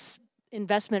 this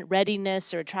investment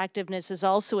readiness or attractiveness is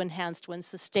also enhanced when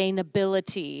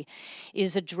sustainability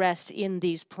is addressed in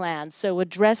these plans. So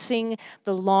addressing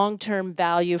the long-term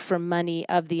value for money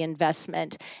of the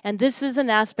investment. And this is an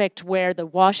aspect where the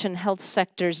WASH and health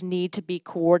sectors need to be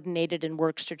coordinated and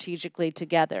work strategically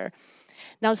together.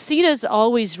 Now, SIDA is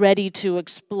always ready to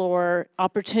explore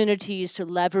opportunities to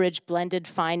leverage blended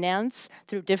finance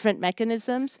through different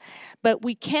mechanisms, but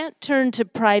we can't turn to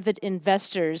private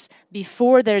investors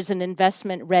before there's an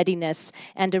investment readiness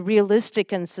and a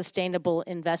realistic and sustainable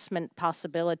investment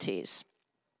possibilities.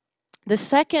 The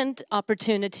second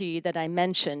opportunity that I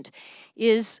mentioned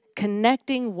is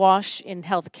connecting WASH in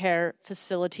healthcare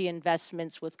facility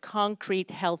investments with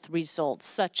concrete health results,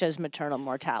 such as maternal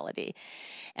mortality.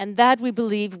 And that, we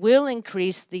believe, will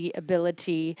increase the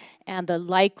ability and the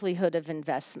likelihood of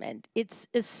investment. It's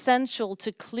essential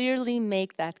to clearly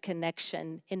make that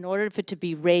connection in order for it to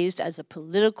be raised as a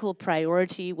political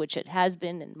priority, which it has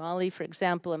been in Mali, for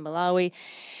example, in Malawi,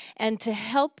 and to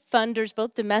help funders,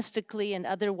 both domestically and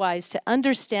otherwise, to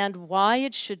understand why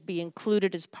it should be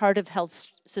included as part of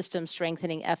health system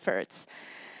strengthening efforts.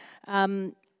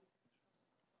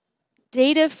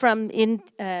 Data from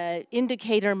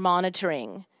indicator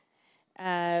monitoring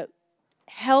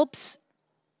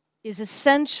is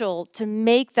essential to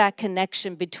make that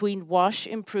connection between WASH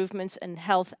improvements and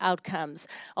health outcomes.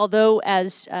 Although,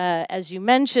 as you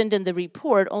mentioned in the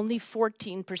report, only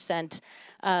 14%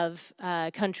 of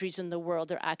countries in the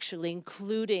world are actually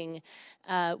including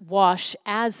WASH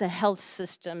as a health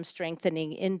system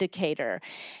strengthening indicator.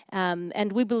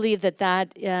 And we believe that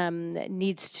that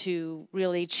needs to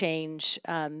really change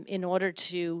in order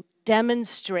to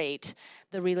demonstrate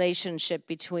the relationship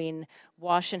between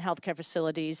WASH in healthcare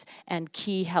facilities and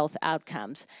key health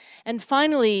outcomes. And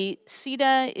finally,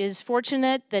 SIDA is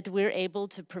fortunate that we're able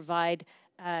to provide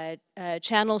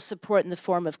channel support in the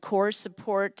form of core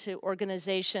support to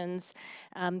organizations,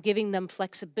 giving them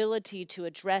flexibility to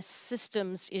address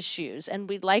systems issues. And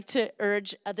we'd like to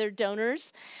urge other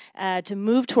donors to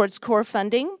move towards core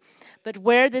funding, but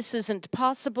where this isn't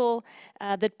possible,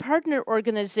 that partner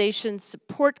organizations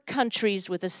support countries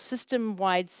with a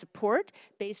system-wide support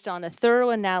based on a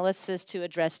thorough analysis to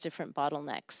address different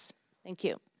bottlenecks. Thank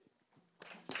you.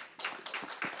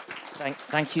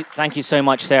 Thank you so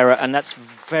much, Sarah, and that's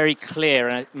very clear.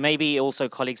 And maybe also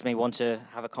colleagues may want to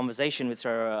have a conversation with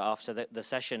Sarah after the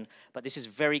session, but this is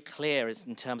very clear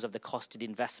in terms of the costed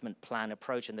investment plan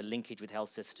approach and the linkage with health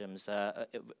systems,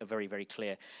 very, very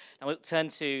clear. Now we'll turn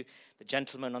to the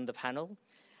gentleman on the panel.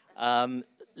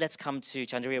 Let's come to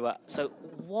Chandriwa. So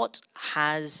what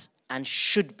has and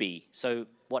should be, so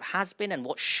what has been and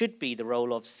what should be the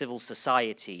role of civil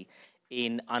society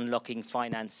in unlocking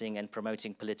financing and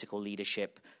promoting political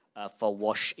leadership for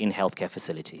WASH in healthcare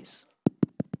facilities?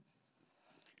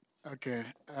 Okay,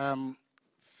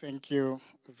 thank you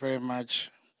very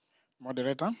much,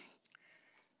 moderator.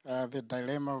 The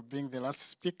dilemma of being the last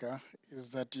speaker is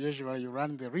that usually you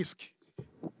run the risk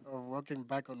of walking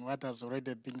back on what has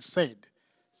already been said.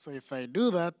 So if I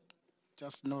do that,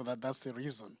 just know that that's the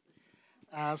reason.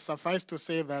 Suffice to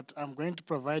say that I'm going to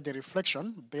provide a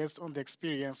reflection based on the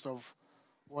experience of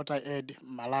WaterAid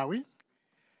Malawi.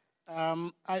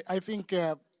 I think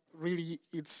really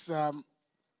it's,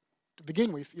 to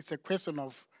begin with, it's a question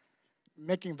of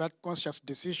making that conscious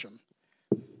decision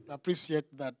to appreciate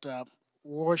that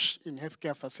wash in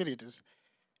healthcare facilities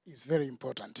is very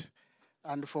important.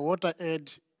 And for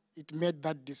WaterAid, it made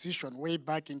that decision way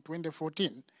back in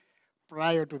 2014,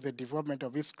 prior to the development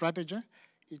of its strategy.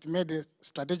 It made a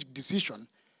strategic decision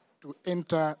to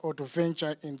enter or to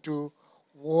venture into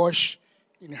wash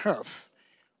in health,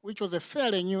 which was a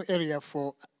fairly new area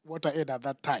for WaterAid at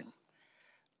that time.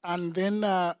 And then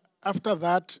after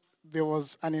that, there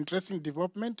was an interesting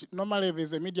development. Normally,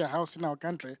 there's a media house in our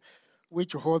country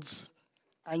which holds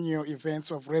annual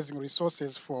events of raising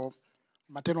resources for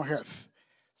maternal health.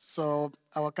 So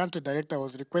our country director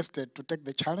was requested to take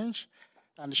the challenge,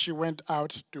 and she went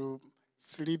out to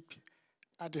sleep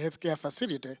at a healthcare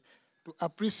facility to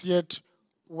appreciate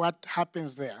what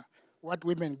happens there, what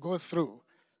women go through.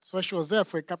 So she was there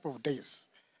for a couple of days.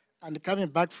 And coming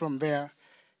back from there,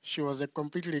 she was a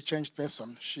completely changed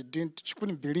person. She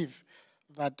couldn't believe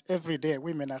that every day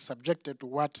women are subjected to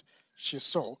what she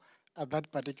saw at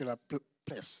that particular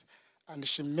place. And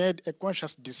she made a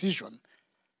conscious decision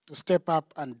to step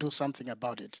up and do something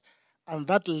about it. And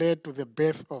that led to the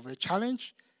birth of a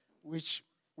challenge, which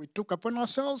we took upon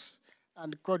ourselves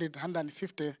and called it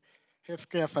 150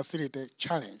 Healthcare Facility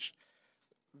Challenge.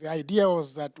 The idea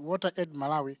was that WaterAid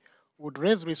Malawi would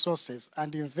raise resources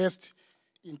and invest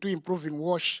into improving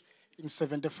WASH in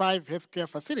 75 healthcare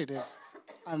facilities,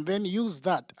 and then use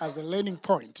that as a learning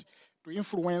point to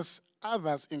influence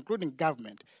others, including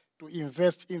government, to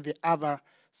invest in the other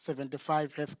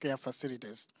 75 healthcare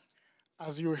facilities.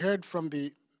 As you heard from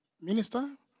the minister,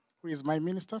 who is my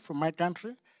minister from my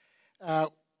country,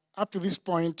 up to this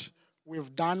point,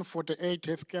 we've done 48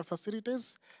 healthcare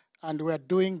facilities, and we're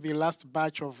doing the last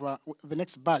batch of, the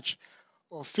next batch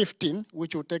of 15,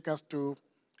 which will take us to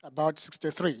about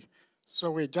 63.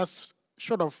 So we're just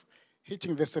short of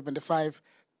hitting the 75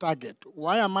 target.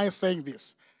 Why am I saying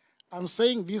this? I'm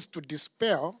saying this to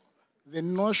dispel the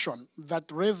notion that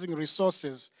raising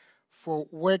resources for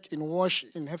work in WASH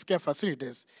in healthcare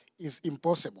facilities is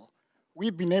impossible.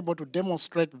 We've been able to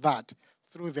demonstrate that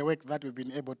through the work that we've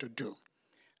been able to do.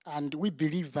 And we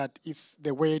believe that it's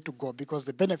the way to go because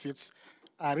the benefits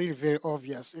are really very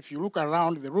obvious. If you look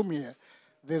around the room here,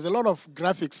 there's a lot of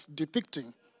graphics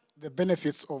depicting the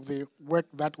benefits of the work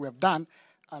that we have done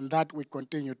and that we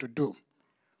continue to do.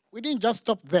 We didn't just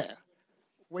stop there.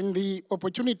 When the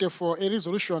opportunity for a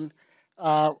resolution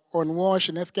on WASH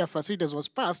in healthcare facilities was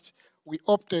passed, we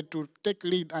opted to take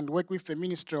lead and work with the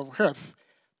Ministry of Health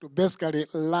to basically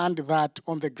land that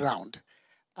on the ground.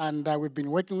 And we've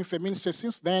been working with the ministry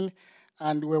since then,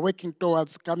 and we're working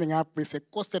towards coming up with a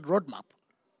costed roadmap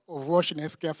of WASH in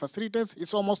healthcare facilities.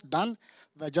 It's almost done.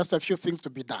 There are just a few things to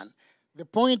be done. The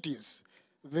point is,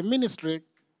 the ministry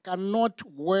cannot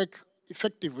work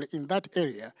effectively in that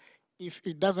area if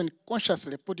it doesn't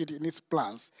consciously put it in its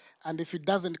plans and if it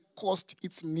doesn't cost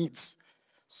its needs.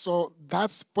 So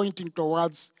that's pointing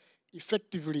towards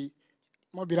effectively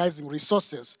mobilizing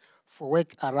resources for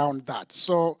work around that.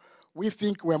 So we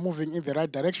think we're moving in the right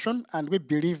direction, and we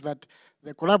believe that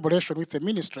the collaboration with the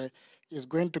ministry is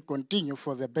going to continue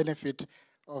for the benefit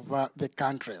of the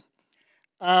country.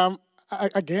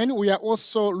 Again, we are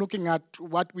also looking at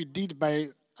what we did by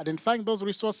identifying those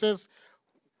resources.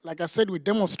 Like I said, we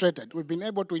demonstrated. We've been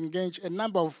able to engage a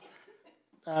number of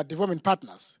development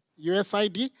partners.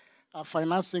 USAID are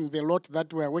financing the lot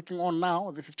that we're working on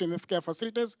now, the 15 healthcare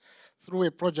facilities, through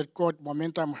a project called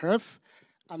Momentum Health.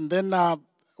 And then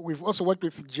we've also worked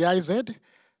with GIZ.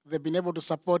 They've been able to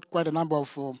support quite a number of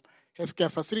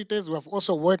healthcare facilities. We have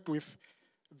also worked with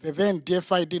the then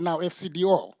DFID, now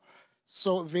FCDO.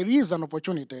 So there is an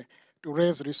opportunity to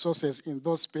raise resources in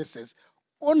those spaces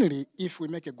only if we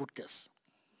make a good case.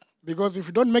 Because if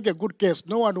we don't make a good case,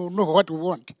 no one will know what we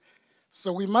want.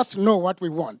 So we must know what we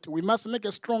want. We must make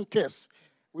a strong case.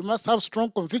 We must have strong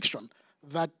conviction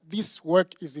that this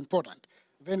work is important.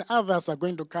 Then others are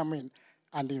going to come in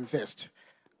and invest.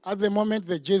 At the moment,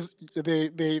 the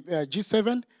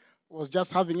G7 was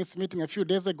just having its meeting a few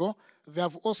days ago. They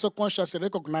have also consciously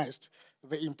recognized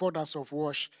the importance of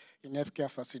WASH in healthcare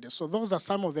facilities. So those are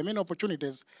some of the main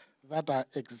opportunities that are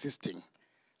existing.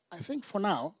 I think for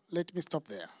now, let me stop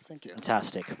there. Thank you.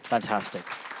 Fantastic, fantastic.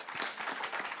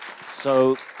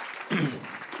 So,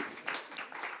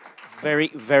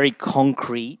 very, very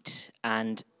concrete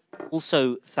and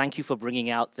Also, thank you for bringing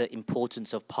out the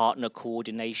importance of partner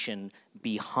coordination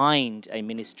behind a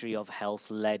Ministry of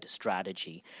Health-led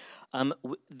strategy.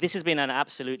 This has been an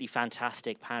absolutely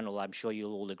fantastic panel, I'm sure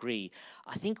you'll all agree.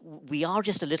 I think we are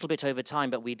just a little bit over time,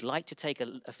 but we'd like to take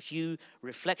a few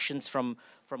reflections from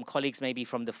colleagues maybe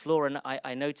from the floor. And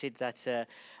I noted that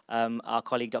our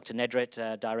colleague Dr.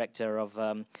 Nedret, Director of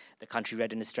the Country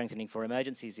Readiness Strengthening for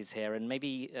Emergencies is here. And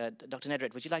maybe, Dr.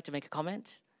 Nedret, would you like to make a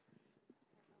comment?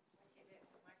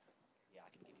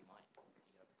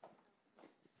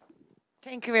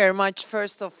 Thank you very much,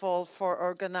 first of all, for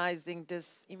organizing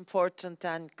this important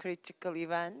and critical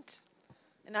event.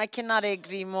 And I cannot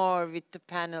agree more with the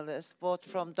panelists, both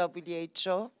from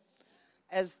WHO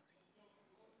as...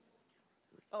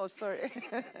 Oh, sorry.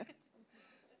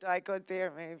 Do I go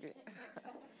there, maybe?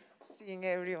 Seeing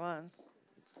everyone.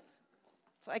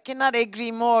 So I cannot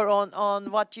agree more on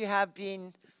what you have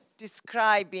been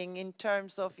describing in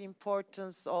terms of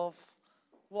importance of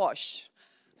WASH.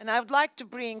 And I would like to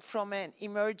bring from an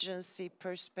emergency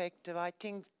perspective, I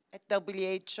think at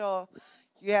WHO,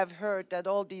 you have heard that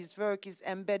all this work is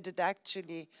embedded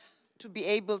actually to be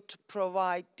able to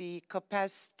provide the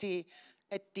capacity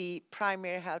at the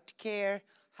primary health care,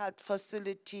 health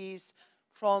facilities,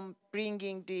 from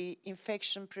bringing the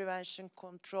infection prevention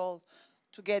control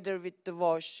together with the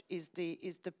WASH is the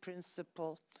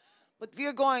principle. But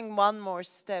we're going one more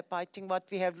step. I think what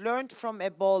we have learned from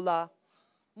Ebola,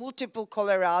 multiple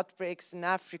cholera outbreaks in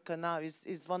Africa now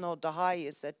is one of the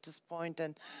highest at this point,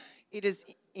 and it is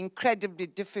incredibly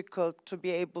difficult to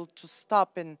be able to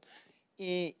stop, and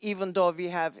even though we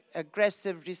have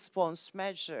aggressive response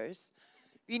measures,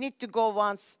 we need to go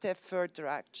one step further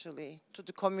actually to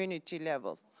the community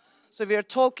level. So we are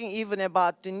talking even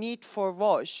about the need for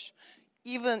WASH,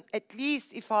 even at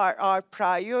least if our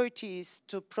priority is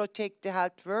to protect the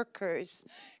health workers,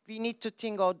 we need to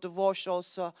think of the WASH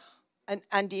also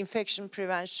and the infection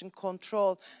prevention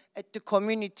control at the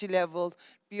community level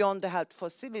beyond the health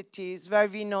facilities, where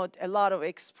we know a lot of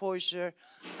exposure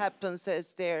happens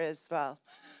there as well.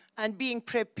 And being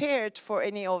prepared for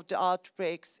any of the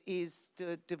outbreaks is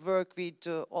the work we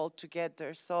do all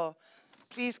together. So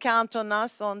please count on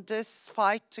us on this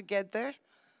fight together.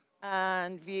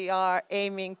 And we are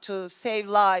aiming to save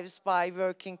lives by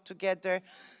working together.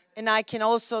 And I can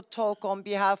also talk on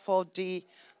behalf of the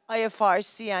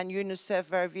IFRC and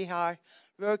UNICEF, where we are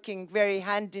working very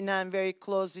hand in hand, very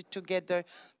closely together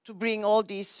to bring all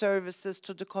these services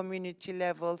to the community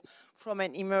level from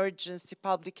an emergency,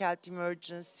 public health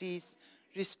emergencies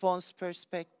response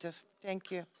perspective. Thank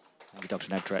you. Thank you, Dr.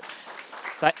 Nedret.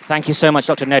 Thank you so much,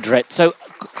 Dr. Nedret. So,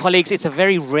 colleagues, it's a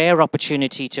very rare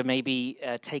opportunity to maybe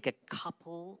take a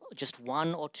couple, just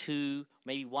one or two,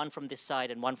 maybe one from this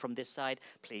side and one from this side.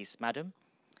 Please, madam.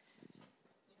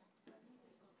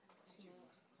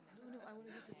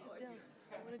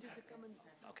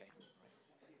 Okay.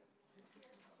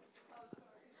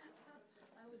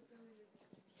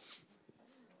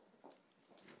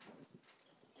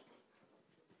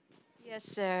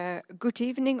 Yes, good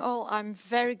evening all. I'm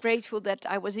very grateful that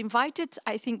I was invited,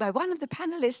 I think, by one of the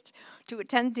panelists to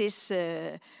attend this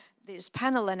this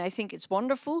panel, and I think it's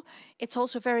wonderful. It's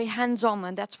also very hands-on,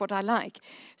 and that's what I like.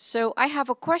 So I have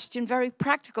a question, very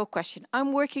practical question.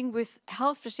 I'm working with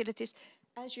health facilities,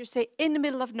 as you say, in the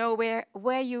middle of nowhere,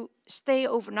 where you stay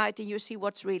overnight and you see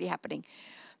what's really happening.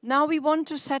 Now we want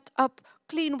to set up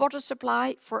clean water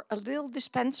supply for a little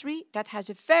dispensary that has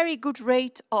a very good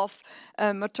rate of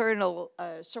maternal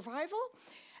survival.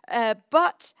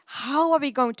 But how are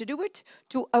we going to do it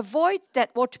to avoid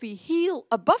that what we heal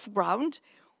above ground,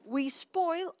 we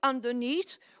spoil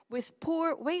underneath with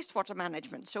poor wastewater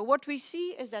management? So what we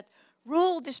see is that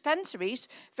rural dispensaries,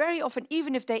 very often,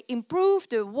 even if they improve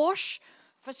the wash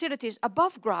facilities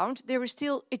above ground, there is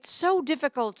still, it's so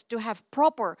difficult to have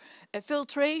proper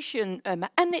filtration,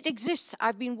 and it exists.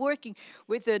 I've been working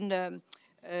with a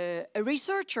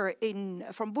researcher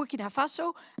from Burkina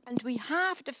Faso, and we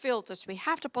have the filters, we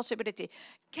have the possibility.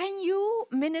 Can you,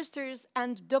 ministers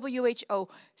and WHO,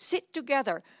 sit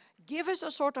together, give us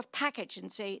a sort of package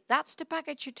and say, that's the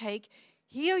package you take,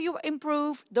 here you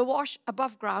improve the wash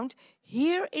above ground,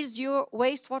 here is your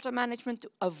wastewater management to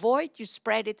avoid you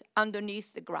spread it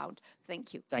underneath the ground.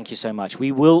 Thank you. Thank you so much.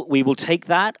 We will take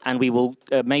that, and we will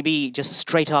maybe just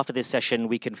straight after this session,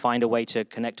 we can find a way to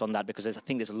connect on that, because I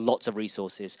think there's lots of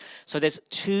resources. So there's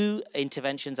two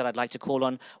interventions that I'd like to call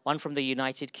on. One from the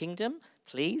United Kingdom,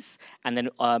 please, and then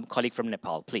a colleague from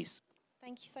Nepal, please.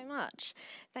 Thank you so much.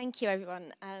 Thank you,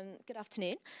 everyone. Good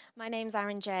afternoon. My name's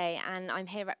Aaron Jay, and I'm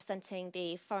here representing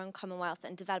the Foreign, Commonwealth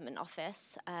and Development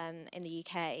Office in the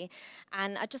UK.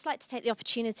 And I'd just like to take the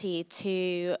opportunity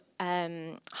to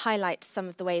highlight some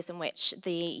of the ways in which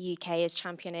the UK is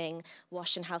championing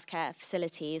WASH in healthcare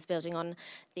facilities, building on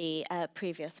the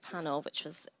previous panel, which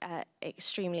was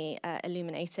extremely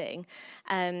illuminating.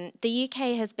 The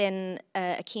UK has been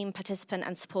a keen participant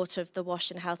and supporter of the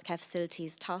WASH in healthcare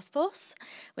facilities task force,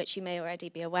 which you may already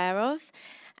be aware of.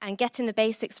 And getting the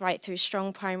basics right through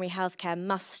strong primary healthcare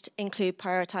must include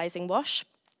prioritising WASH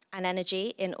and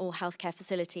energy in all healthcare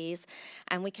facilities,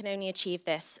 and we can only achieve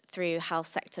this through health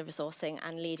sector resourcing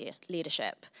and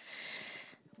leadership.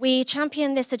 We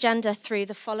champion this agenda through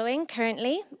the following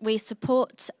currently. We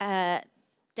support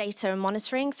data and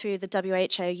monitoring through the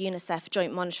WHO-UNICEF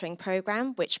Joint Monitoring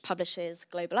Programme, which publishes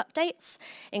global updates,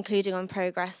 including on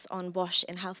progress on WASH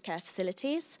in healthcare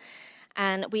facilities.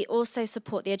 And we also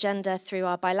support the agenda through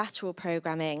our bilateral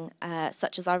programming,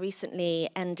 such as our recently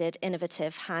ended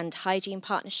innovative hand hygiene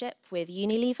partnership with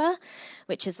Unilever,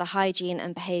 which is the Hygiene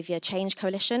and Behaviour Change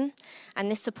Coalition. And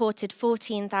this supported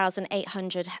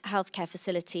 14,800 healthcare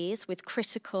facilities with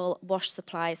critical WASH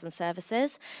supplies and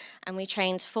services. And we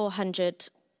trained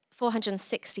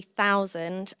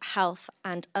 460,000 health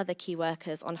and other key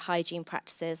workers on hygiene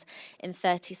practices in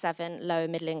 37 low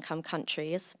and middle income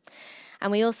countries.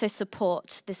 And we also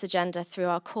support this agenda through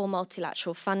our core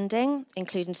multilateral funding,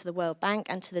 including to the World Bank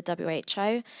and to the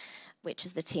WHO, which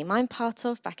is the team I'm part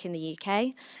of back in the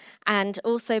UK, and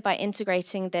also by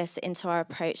integrating this into our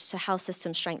approach to health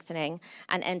system strengthening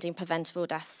and ending preventable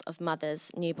deaths of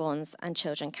mothers, newborns and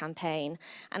children campaign.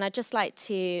 And I'd just like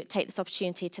to take this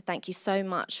opportunity to thank you so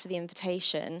much for the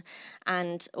invitation,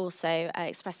 and also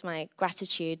express my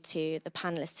gratitude to the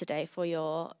panelists today for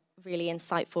your really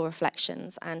insightful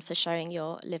reflections and for sharing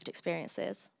your lived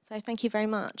experiences. So thank you very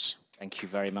much. Thank you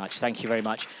very much. Thank you very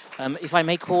much. If I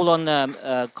may call on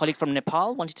a colleague from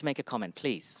Nepal, wanted to make a comment,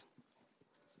 please.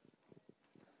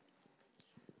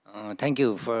 Thank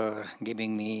you for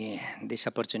giving me this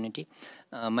opportunity.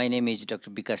 My name is Dr.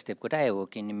 Vikas Depkota. I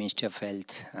work in the Ministry of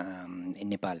Health in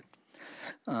Nepal.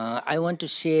 I want to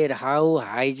share how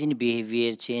hygiene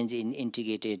behavior change in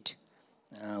integrated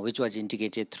which was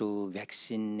integrated through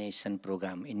vaccination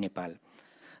program in Nepal.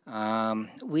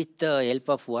 With the help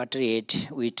of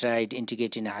WaterAid, we tried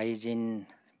integrating hygiene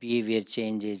behavior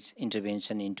changes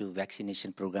intervention into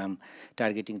vaccination program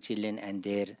targeting children and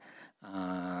their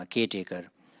caretaker.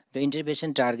 The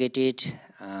intervention targeted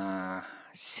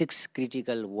 6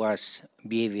 critical WASH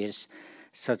behaviors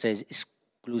such as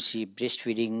exclusive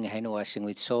breastfeeding, hand washing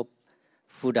with soap,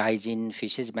 food hygiene,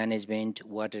 fishes management,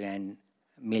 water and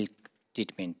milk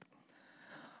treatment.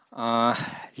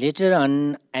 Later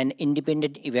on, an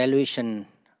independent evaluation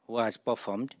was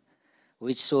performed,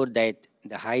 which showed that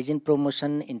the hygiene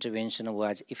promotion intervention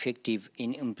was effective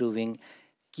in improving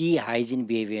key hygiene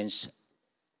behaviors,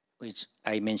 which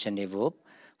I mentioned above,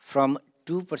 from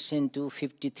 2% to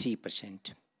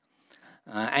 53%,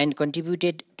 and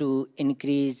contributed to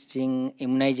increasing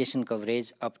immunization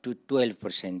coverage up to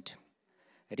 12%.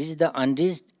 It is the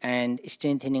unreached and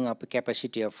strengthening of the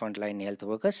capacity of frontline health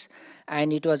workers.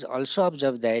 And it was also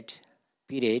observed that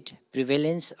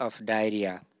prevalence of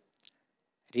diarrhea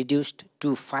reduced to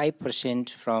 5%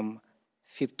 from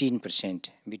 15%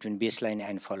 between baseline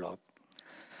and follow-up.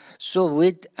 So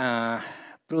with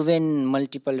proven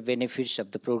multiple benefits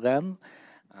of the program,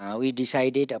 we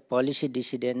decided a policy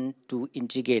decision to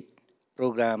integrate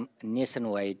program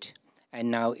nationwide,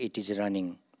 and now it is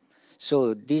running.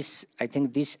 So this, I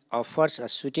think this offers a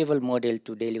suitable model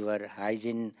to deliver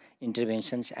hygiene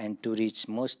interventions and to reach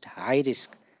most high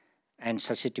risk and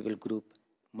susceptible group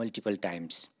multiple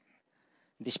times.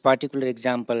 This particular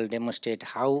example demonstrates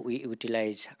how we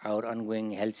utilize our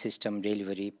ongoing health system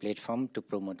delivery platform to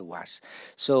promote WASH.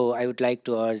 So I would like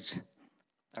to urge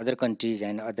other countries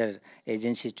and other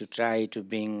agencies to try to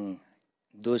bring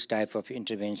those type of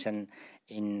intervention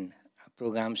in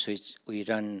programs which we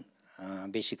run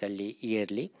basically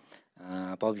yearly,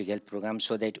 public health programs,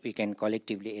 so that we can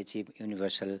collectively achieve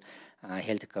universal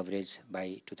health coverage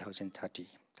by 2030.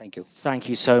 Thank you. Thank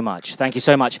you so much. Thank you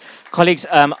so much. Colleagues,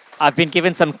 I've been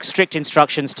given some strict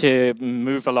instructions to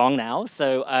move along now.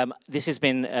 So this has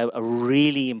been a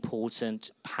really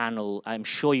important panel. I'm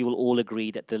sure you will all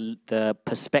agree that the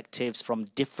perspectives from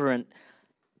different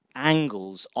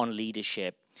angles on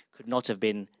leadership could not have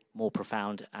been more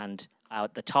profound, and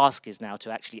the task is now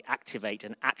to actually activate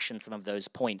and action some of those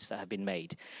points that have been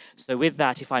made. So with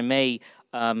that, if I may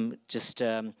just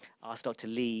ask Dr.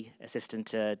 Lee,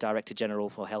 Assistant Director General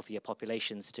for Healthier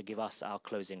Populations, to give us our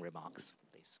closing remarks,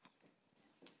 please.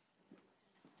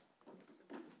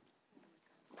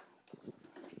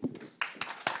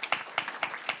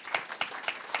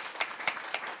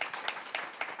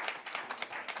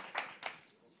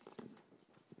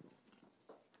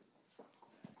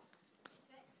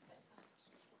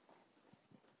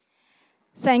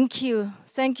 Thank you.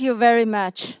 Thank you very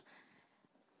much.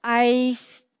 I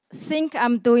think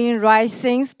I'm doing right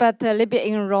things, but a little bit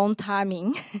in wrong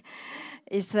timing.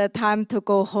 It's time to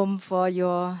go home for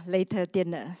your later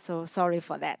dinner, so sorry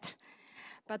for that.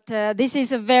 But this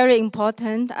is a very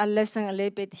important. I listen a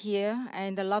little bit here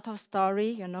and a lot of story,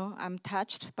 you know, I'm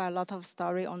touched by a lot of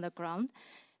story on the ground.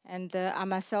 And I'm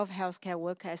myself a healthcare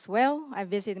worker as well. I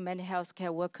visit many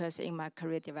healthcare workers in my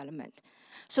career development.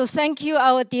 So thank you,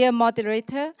 our dear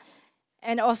moderator,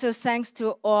 and also thanks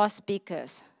to all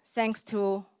speakers. Thanks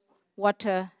to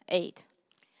WaterAid.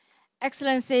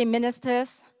 Excellency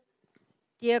ministers,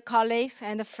 dear colleagues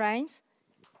and friends,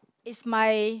 it's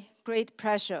my great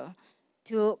pleasure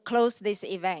to close this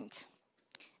event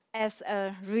as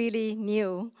a really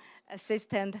new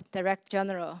Assistant Director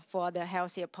General for the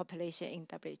healthier population in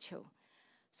WHO.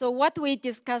 So what we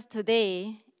discussed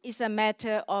today is a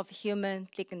matter of human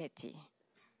dignity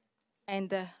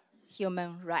and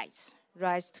human rights,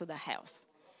 rights to the health.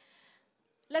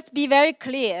 Let's be very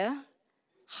clear,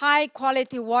 high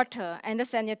quality water and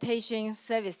sanitation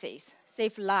services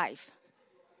save life,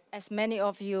 as many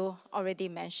of you already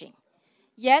mentioned.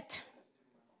 Yet,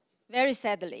 very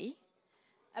sadly,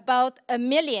 about 1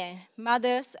 million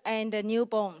mothers and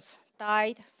newborns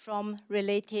died from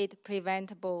related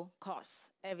preventable causes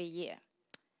every year.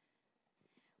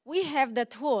 We have the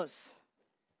tools,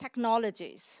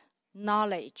 technologies,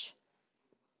 knowledge,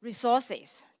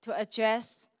 resources to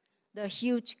address the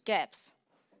huge gaps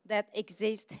that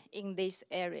exist in this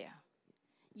area.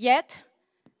 Yet,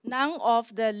 none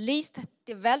of the least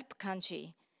developed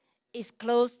countries is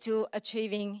close to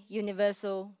achieving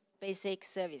universal basic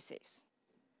services.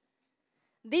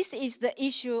 This is the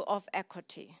issue of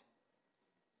equity.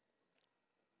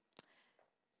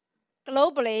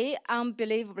 Globally,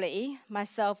 unbelievably,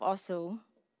 myself also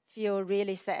feel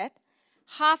really sad.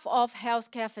 Half of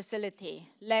healthcare facilities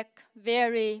lack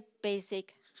very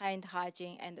basic hand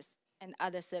hygiene and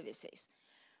other services,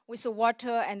 with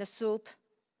water and soup,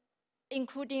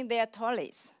 including their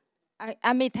toilets.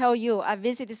 I may tell you, I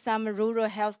visited some rural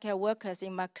healthcare workers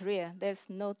in my career. There's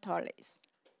no toilets.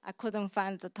 I couldn't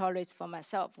find the toilets for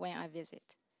myself when I visit.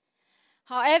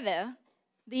 However,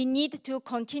 they need to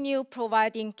continue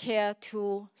providing care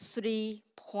to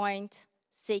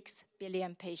 3.6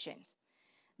 billion patients.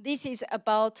 This is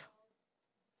about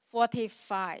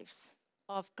 45%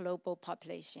 of global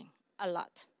population, a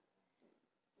lot.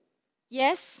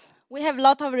 Yes, we have a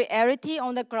lot of reality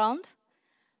on the ground,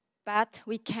 but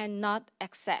we cannot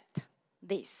accept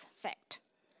this fact.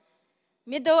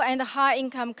 Middle and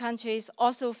high-income countries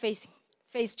also face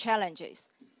challenges.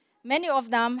 Many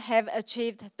of them have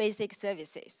achieved basic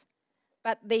services,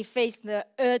 but they face the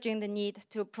urgent need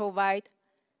to provide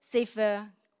safer,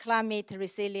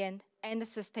 climate-resilient, and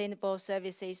sustainable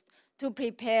services to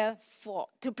prepare for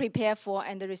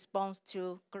and respond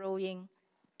to growing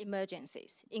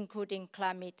emergencies, including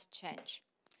climate change.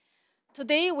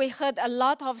 Today, we heard a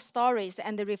lot of stories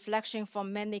and reflection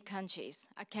from many countries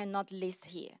I cannot list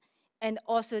here, and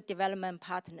also development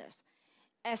partners,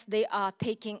 as they are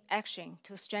taking action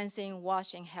to strengthen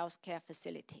WASH and healthcare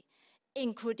facility,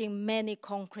 including many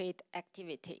concrete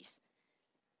activities.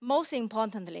 Most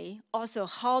importantly, also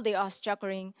how they are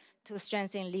struggling to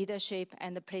strengthen leadership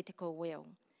and the political will.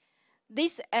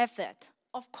 This effort,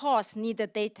 of course, need the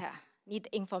data, need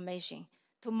information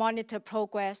to monitor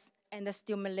progress and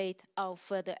stimulate our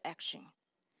further action.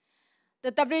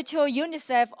 The WHO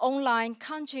UNICEF online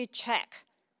country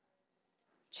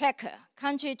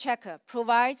checker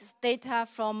provides data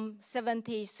from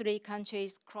 73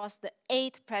 countries across the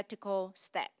 8 practical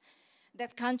steps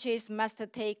that countries must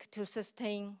take to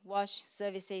sustain WASH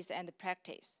services and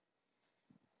practice.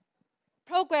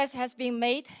 Progress has been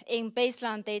made in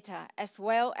baseline data as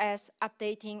well as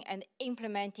updating and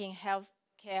implementing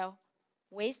healthcare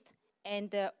waste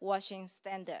and washing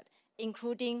standard,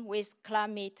 including with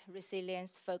climate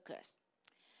resilience focus.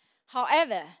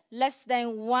 However, less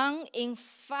than 1 in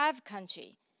 5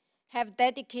 countries have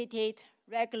dedicated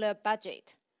regular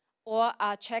budget or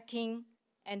are tracking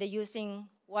and using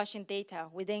washing data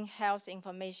within health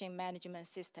information management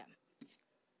system.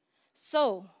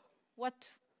 So,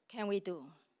 what can we do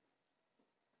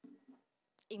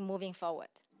in moving forward?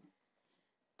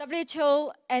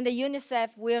 WHO and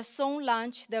UNICEF will soon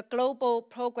launch the Global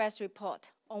Progress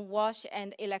Report on WASH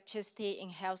and electricity in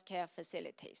healthcare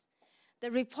facilities.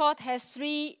 The report has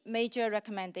 3 major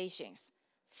recommendations.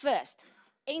 First,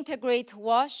 integrate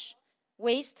WASH,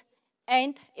 waste,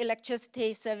 and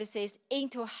electricity services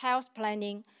into health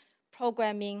planning,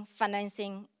 programming,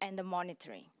 financing, and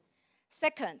monitoring.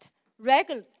 Second,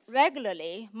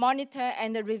 regularly monitor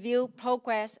and review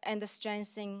progress and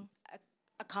strengthen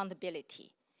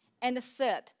accountability. And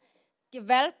third,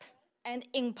 develop and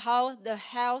empower the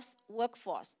health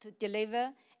workforce to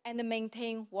deliver and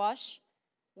maintain wash,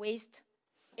 waste,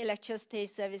 electricity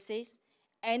services,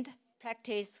 and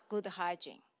practice good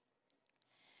hygiene.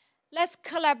 Let's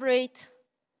collaborate,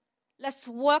 let's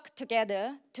work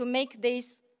together to make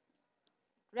this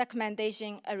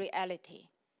recommendation a reality.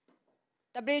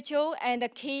 WHO and the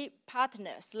key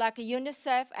partners like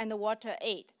UNICEF and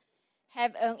WaterAid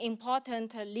have an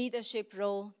important leadership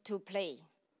role to play.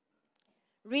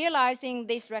 Realizing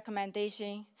this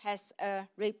recommendation has a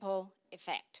ripple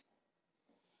effect.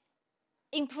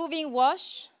 Improving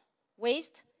wash,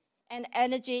 waste, and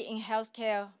energy in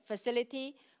healthcare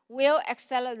facility will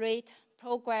accelerate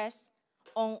progress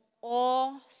on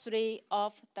all three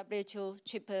of WHO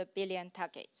triple billion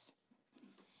targets.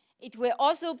 It will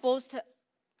also boost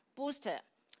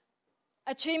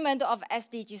achievement of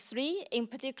SDG 3, in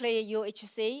particular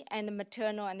UHC and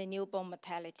maternal and newborn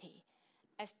mortality.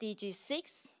 SDG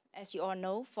 6, as you all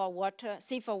know, for water,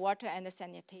 safer water and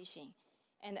sanitation.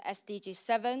 And SDG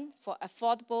 7 for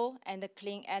affordable and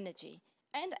clean energy.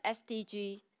 And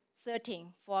SDG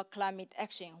 13 for climate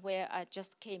action, where I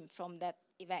just came from that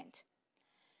event.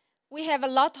 We have a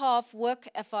lot of work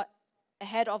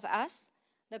ahead of us.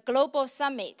 The Global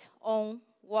Summit on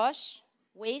Wash,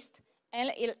 Waste,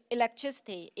 and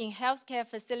Electricity in Healthcare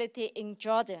Facility in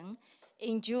Jordan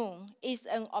in June is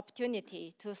an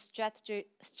opportunity to strategize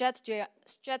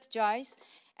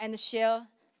and share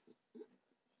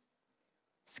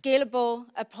scalable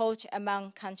approach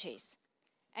among countries.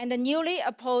 And the newly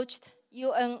approached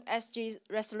UNSG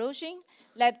resolution,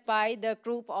 led by the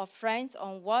group of Friends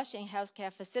on Wash in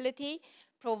Healthcare Facility,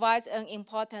 provides an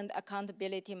important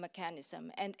accountability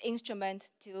mechanism and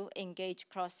instrument to engage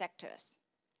cross sectors.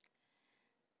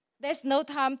 There's no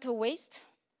time to waste.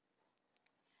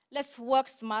 Let's work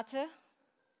smarter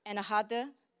and harder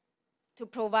to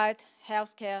provide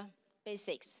healthcare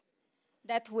basics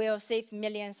that will save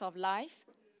millions of lives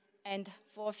and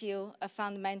fulfill a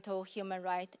fundamental human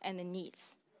right and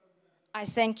needs. I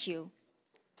thank you.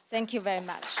 Thank you very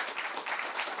much.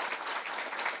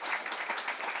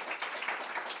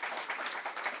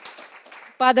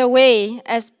 By the way,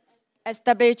 as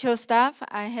WHO staff,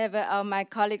 I have my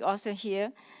colleague also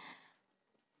here.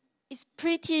 It's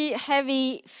pretty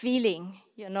heavy feeling,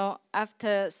 you know,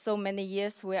 after so many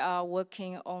years we are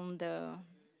working on the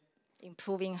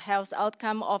improving health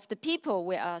outcome of the people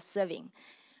we are serving.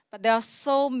 But there are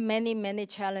so many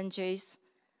challenges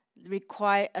that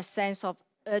require a sense of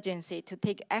urgency to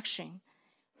take action.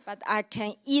 But I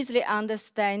can easily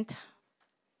understand,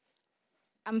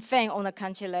 I'm fan on the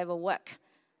country level work.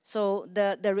 So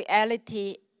the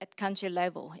reality at country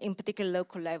level, in particular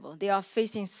local level, they are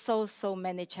facing so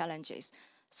many challenges.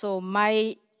 So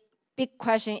my big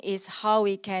question is how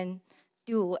we can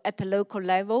do at the local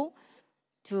level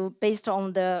to, based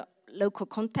on the local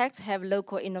context, have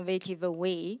local innovative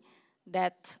way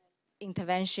that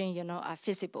intervention, you know, are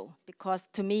feasible. Because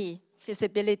to me,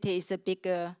 feasibility is a big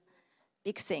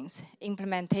things.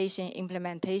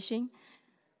 Implementation.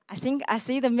 I think I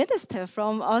see the minister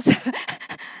from also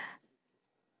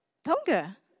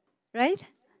Tonga, right?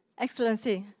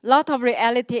 Excellency. A lot of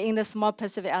reality in the small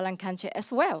Pacific Island country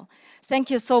as well. Thank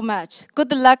you so much.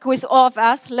 Good luck with all of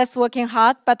us. Let's working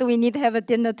hard, but we need to have a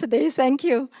dinner today. Thank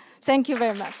you. Thank you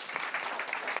very much.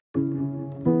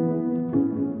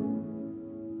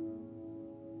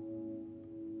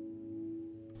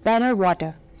 Better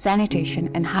water,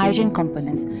 sanitation, and hygiene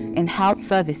components in health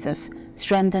services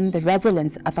strengthen the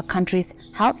resilience of a country's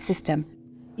health system.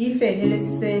 If a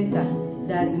health center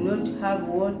does not have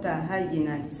water, hygiene,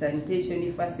 and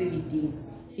sanitation facilities,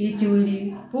 it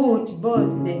will put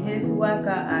both the health worker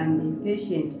and the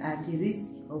patient at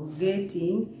risk of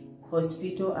getting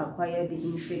hospital-acquired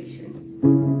infections.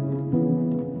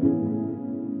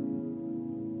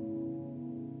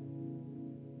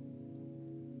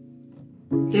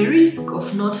 The risk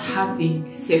of not having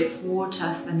safe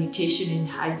water, sanitation, and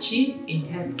hygiene in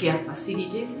healthcare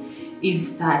facilities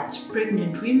is that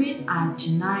pregnant women are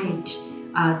denied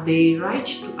the right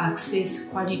to access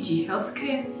quality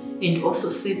healthcare and also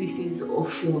services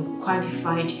of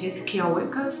qualified healthcare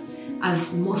workers,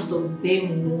 as most of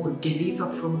them will deliver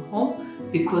from home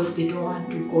because they don't want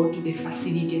to go to the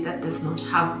facility that does not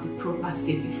have the proper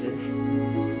services.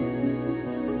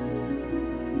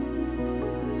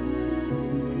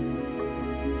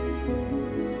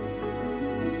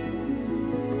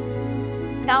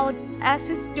 Without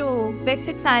access to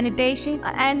basic sanitation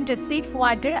and safe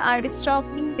water are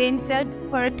restricting themselves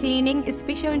for cleaning,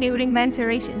 especially during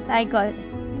menstruation cycles.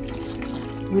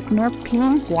 With no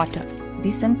clean water,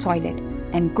 decent toilet,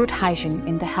 and good hygiene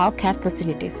in the healthcare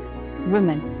facilities,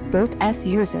 women, both as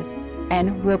users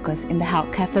and workers in the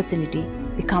healthcare facility,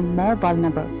 become more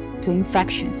vulnerable to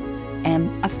infections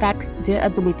and affect their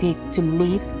ability to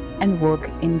live and work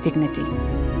in dignity.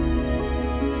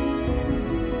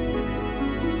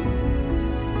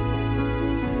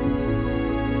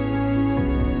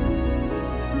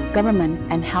 Government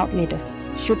and health leaders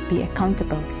should be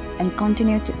accountable and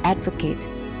continue to advocate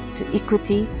to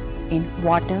equity in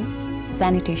water,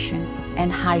 sanitation,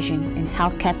 and hygiene in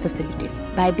healthcare facilities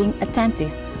by being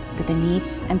attentive to the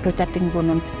needs and protecting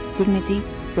women's dignity,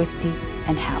 safety,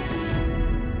 and health.